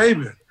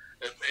Saban.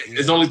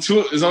 It's only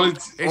two. It's only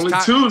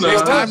two now.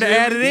 It's time to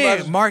add it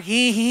in. Mark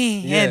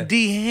and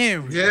D.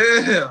 Henry.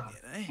 Yeah.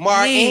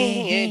 Mark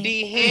and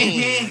D.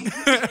 Henry.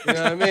 You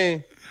know what I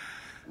mean?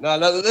 No,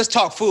 let's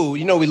talk food.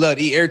 You know we love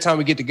to eat. Every time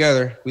we get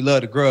together, we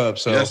love to grub.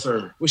 So yes,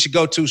 sir. What's your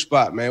go-to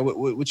spot, man?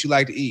 What you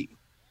like to eat?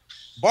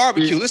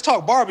 Barbecue. Let's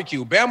talk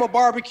barbecue. Bama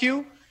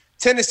barbecue.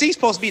 Tennessee's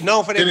supposed to be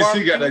known for their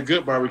barbecue. Tennessee got that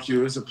good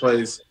barbecue. It's a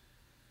place.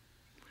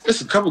 It's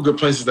a couple good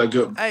places that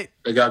good. They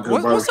got good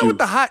barbecue. What's up with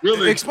the hot?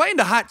 Really? Explain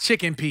the hot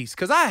chicken piece,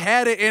 because I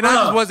had it and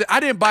I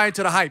didn't buy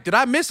into the hype. Did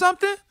I miss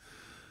something?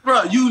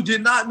 Bro, you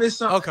did not miss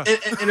something. Okay.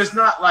 And it's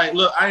not like,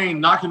 look, I ain't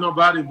knocking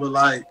nobody, but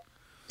like,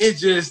 it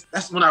just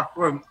that's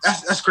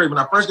crazy. When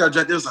I first got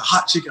drafted, there was a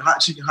hot chicken. I'm like,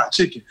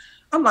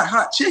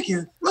 hot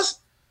chicken? What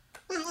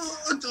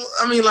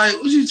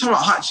you talking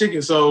about, hot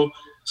chicken? So as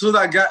soon as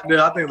I got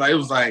there, I think like it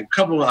was like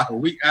a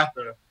week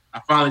after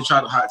I finally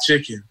tried the hot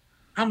chicken.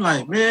 I'm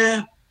like,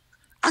 man,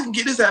 I can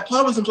get this at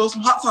Publix and throw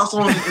some hot sauce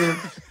on it, and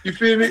you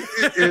feel me,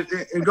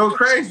 and go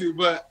crazy.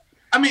 But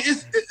I mean,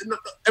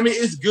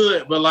 it's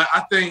good. But like,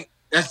 I think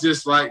that's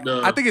just like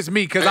I think it's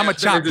me because I'm a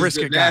chopped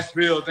brisket guy.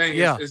 Nashville thing,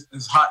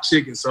 it's hot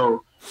chicken,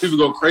 so people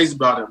go crazy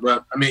about it.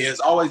 But I mean, it's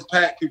always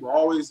packed. People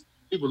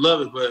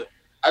love it, but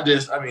I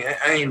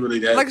ain't really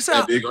that,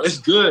 that big on it. It's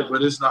good,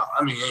 but it's not.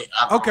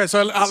 Okay,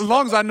 so as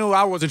long as I knew,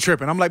 I wasn't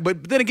tripping. I'm like,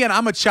 but then again,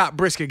 I'm a chopped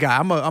brisket guy.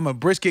 I'm a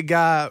brisket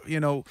guy. You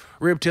know,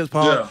 rib tips,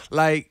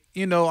 like.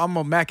 You know, I'm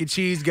a mac and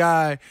cheese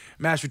guy,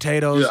 mashed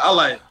potatoes. Yeah, I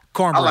like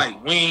cornbread. I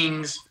like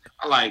wings.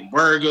 I like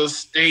burgers,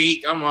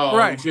 steak. I'm all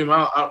right.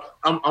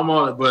 I'm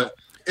on it, but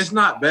it's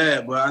not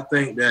bad. But I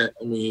think that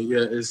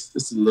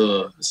it's a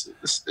little it's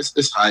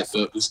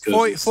hyped up.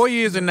 It's 4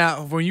 years and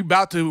now, when you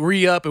about to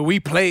re-up and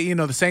we play, you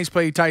know, the Saints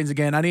play Titans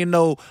again. I need to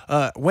know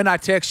when I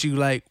text you,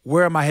 like,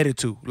 where am I headed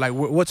to? Like,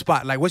 what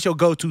spot? Like, what's your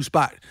go-to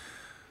spot?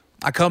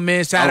 I come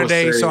in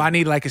Saturday, so I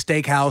need like a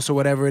steakhouse or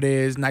whatever it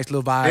is. Nice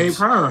little vibes. King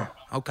Prime.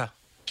 Okay.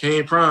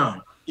 King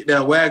Prime. Get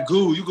that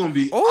Wagyu. You gonna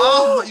be.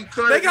 You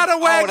crazy. They got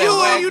a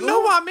Wagyu. You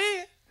know what I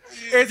mean?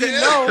 Is it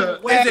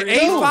Is it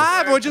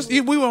 8.5 or just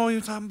we won't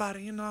even talk about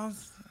it? You know.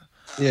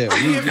 Yeah.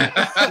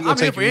 I'm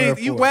here for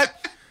anything.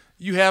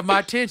 You have my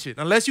attention.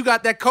 Unless you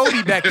got that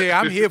Cody back there,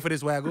 I'm here for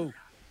this Wagyu.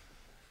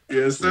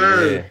 Yes,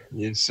 sir.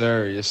 Yeah. Yes,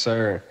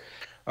 sir.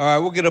 All right,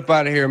 we'll get up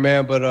out of here,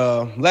 man. But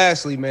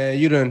lastly, man,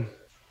 you done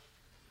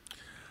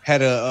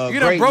had a you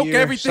great done broke year,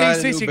 everything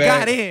since you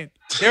got in.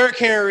 Derrick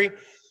Henry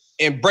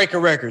and breaking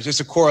records. It's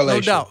a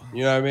correlation. No doubt.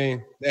 You know what I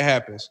mean? That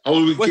happens.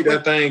 We keep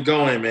that thing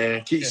going,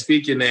 man. Keep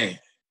speaking that.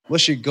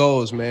 What's your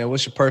goals, man?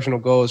 What's your personal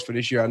goals for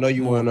this year? I know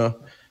you want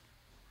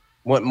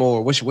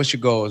more. What's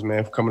your goals,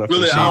 man, for coming up?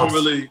 Really, I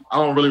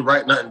don't really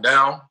write nothing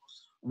down.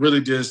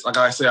 Really, just like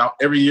I say,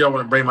 every year I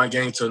want to bring my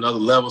game to another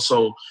level.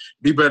 So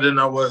be better than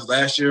I was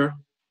last year.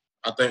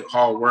 I think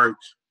hard work,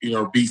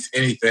 beats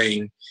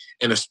anything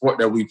in the sport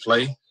that we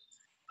play.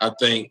 I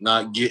think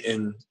not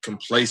getting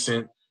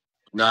complacent,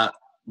 not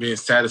being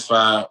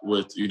satisfied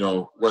with,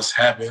 what's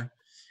happened.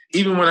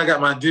 Even when I got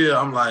my deal,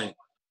 I'm like,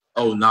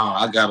 oh no,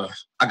 I gotta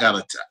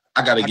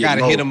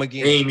hit him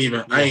again.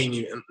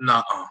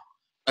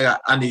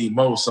 I need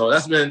more. So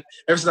that's been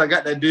ever since I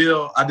got that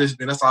deal.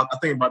 That's all I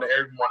think about it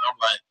every morning. I'm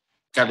like,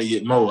 gotta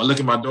get more. I look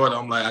at my daughter.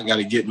 I'm like, I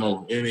gotta get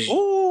more.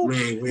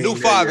 New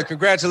father.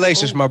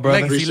 Congratulations, my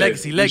brother.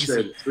 Legacy.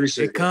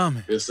 Appreciate it.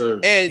 Coming. Yes, sir.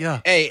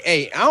 And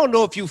hey, I don't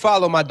know if you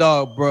follow my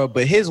dog, bro,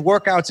 but his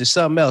workouts is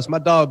something else. My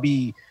dog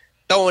be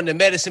throwing the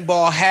medicine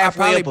ball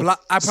halfway up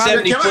a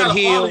 70-foot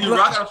hill.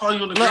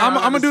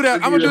 I'm gonna do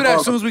that. I'm gonna do that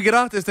as soon as we get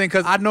off this thing,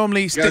 because I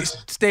normally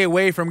stay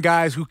away from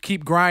guys who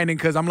keep grinding,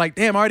 because I'm like,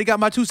 damn, I already got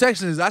my 2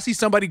 sections. I see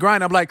somebody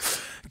grind, I'm like,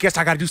 guess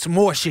I gotta do some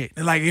more shit.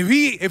 And like, if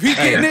he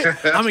getting it,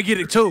 I'm gonna get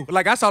it too.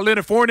 Like, I saw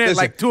Leonard Fournette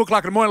like 2:00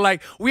 in the morning,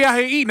 like, we out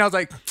here eating. I was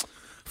like,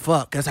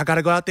 fuck, guess I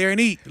gotta go out there and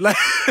eat. Like,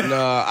 no,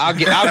 I'll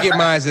get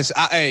mine.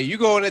 Hey, you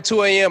going at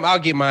 2 a.m. I'll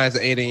get mine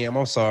at 8 a.m.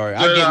 I'm sorry.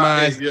 I'll get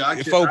mine.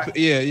 I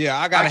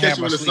gotta have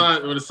my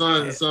sleep. When the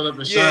sun up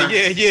and shine.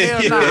 Yeah.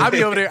 Nah, I'll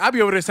be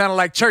over there sounding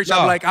like church.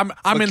 No,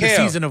 I'm in the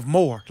season of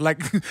more.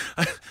 Like,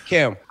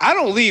 Cam, I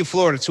don't leave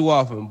Florida too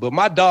often, but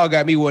my dog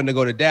got me wanting to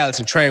go to Dallas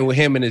and train with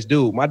him and his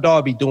dude. My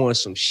dog be doing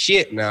some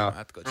shit now.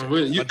 I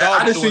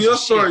didn't see your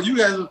story. You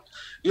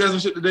had some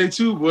shit today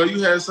too, boy.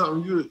 You had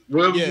something. You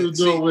were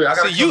doing with. I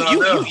gotta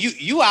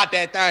you out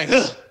that thing.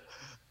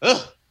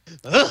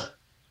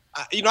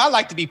 I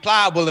like to be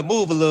pliable and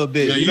move a little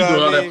bit. Yeah, you do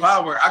all that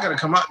power. I gotta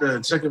come out there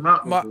and check him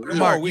out. Mark,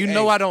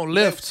 I don't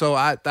lift, so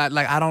I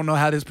don't know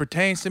how this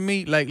pertains to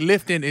me. Like,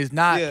 lifting is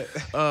not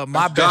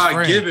my best God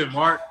friend. given,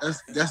 Mark.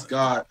 That's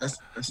God. That's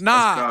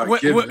nah. God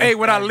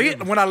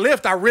When I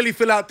lift, I really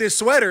fill out this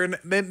sweater and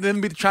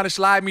then be trying to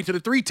slide me to the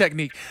 3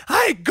 technique.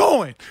 I ain't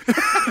going.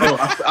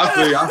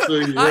 I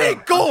feel you. Yeah. I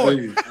ain't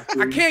going.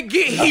 I can't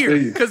get here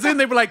because then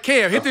they be like,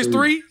 Cam, hit this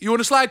 3. You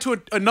want to slide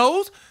to a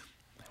nose?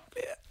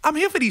 I'm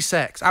here for these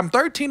sacks. I'm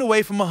 13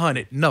 away from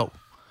 100. No.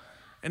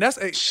 And that's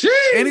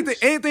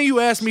anything you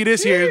ask me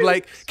this year is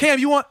like, Cam,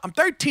 you want? I'm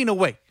 13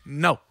 away.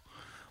 No.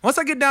 Once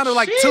I get down to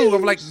like 2,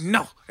 I'm like,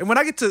 no. And when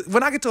I get to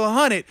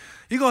 100,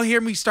 you're gonna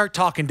hear me start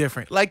talking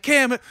different. Like,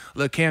 Cam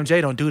J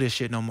don't do this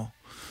shit no more.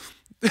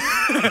 Hey,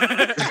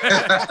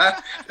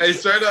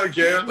 straight up,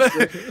 Cam.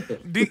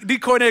 D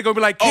Cornet gonna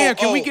be like, Cam,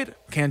 can we get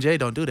Cam J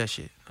don't do that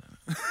shit.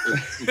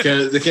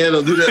 The Cam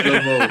don't do that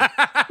no more.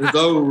 It's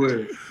over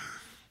with.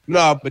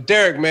 No, but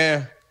Derek,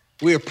 man,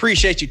 we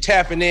appreciate you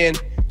tapping in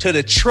to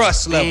the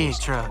trust levels.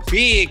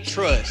 Big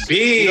trust.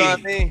 Big. You know what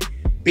I mean?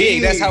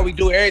 Big. That's how we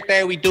do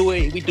everything. We do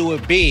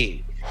it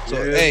big. So,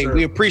 sir.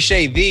 We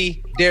appreciate the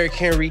Derek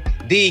Henry,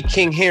 the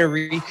King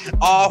Henry,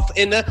 off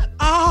in the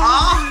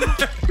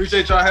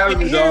Appreciate y'all having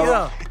me,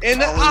 dog. In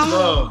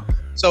the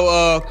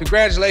So,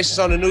 congratulations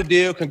on the new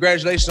deal.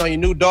 Congratulations on your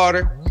new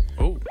daughter.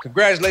 Ooh.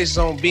 Congratulations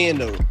on being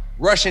the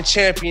Russian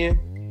champion,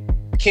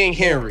 King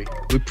Henry.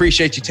 We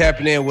appreciate you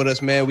tapping in with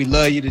us, man. We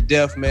love you to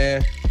death,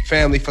 man.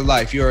 Family for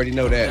life. You already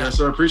know that. Yeah,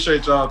 sir.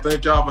 Appreciate y'all.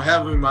 Thank y'all for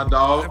having me, my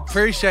dog.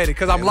 Appreciate it,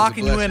 because I'm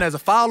locking you in as a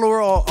follower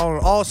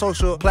on all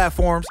social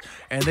platforms,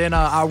 and then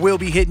I will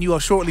be hitting you up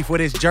shortly for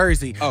this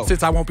jersey,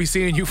 since I won't be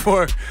seeing you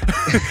for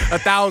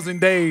 1,000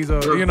 days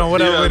or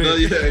whatever it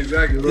is. Yeah,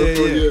 exactly.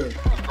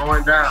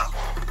 Going down.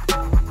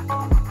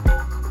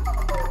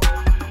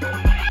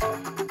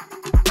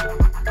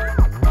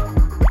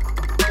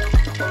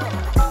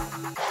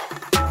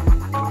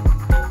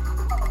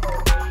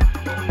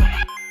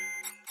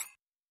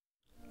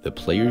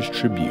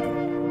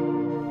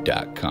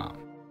 ThePlayersTribune.com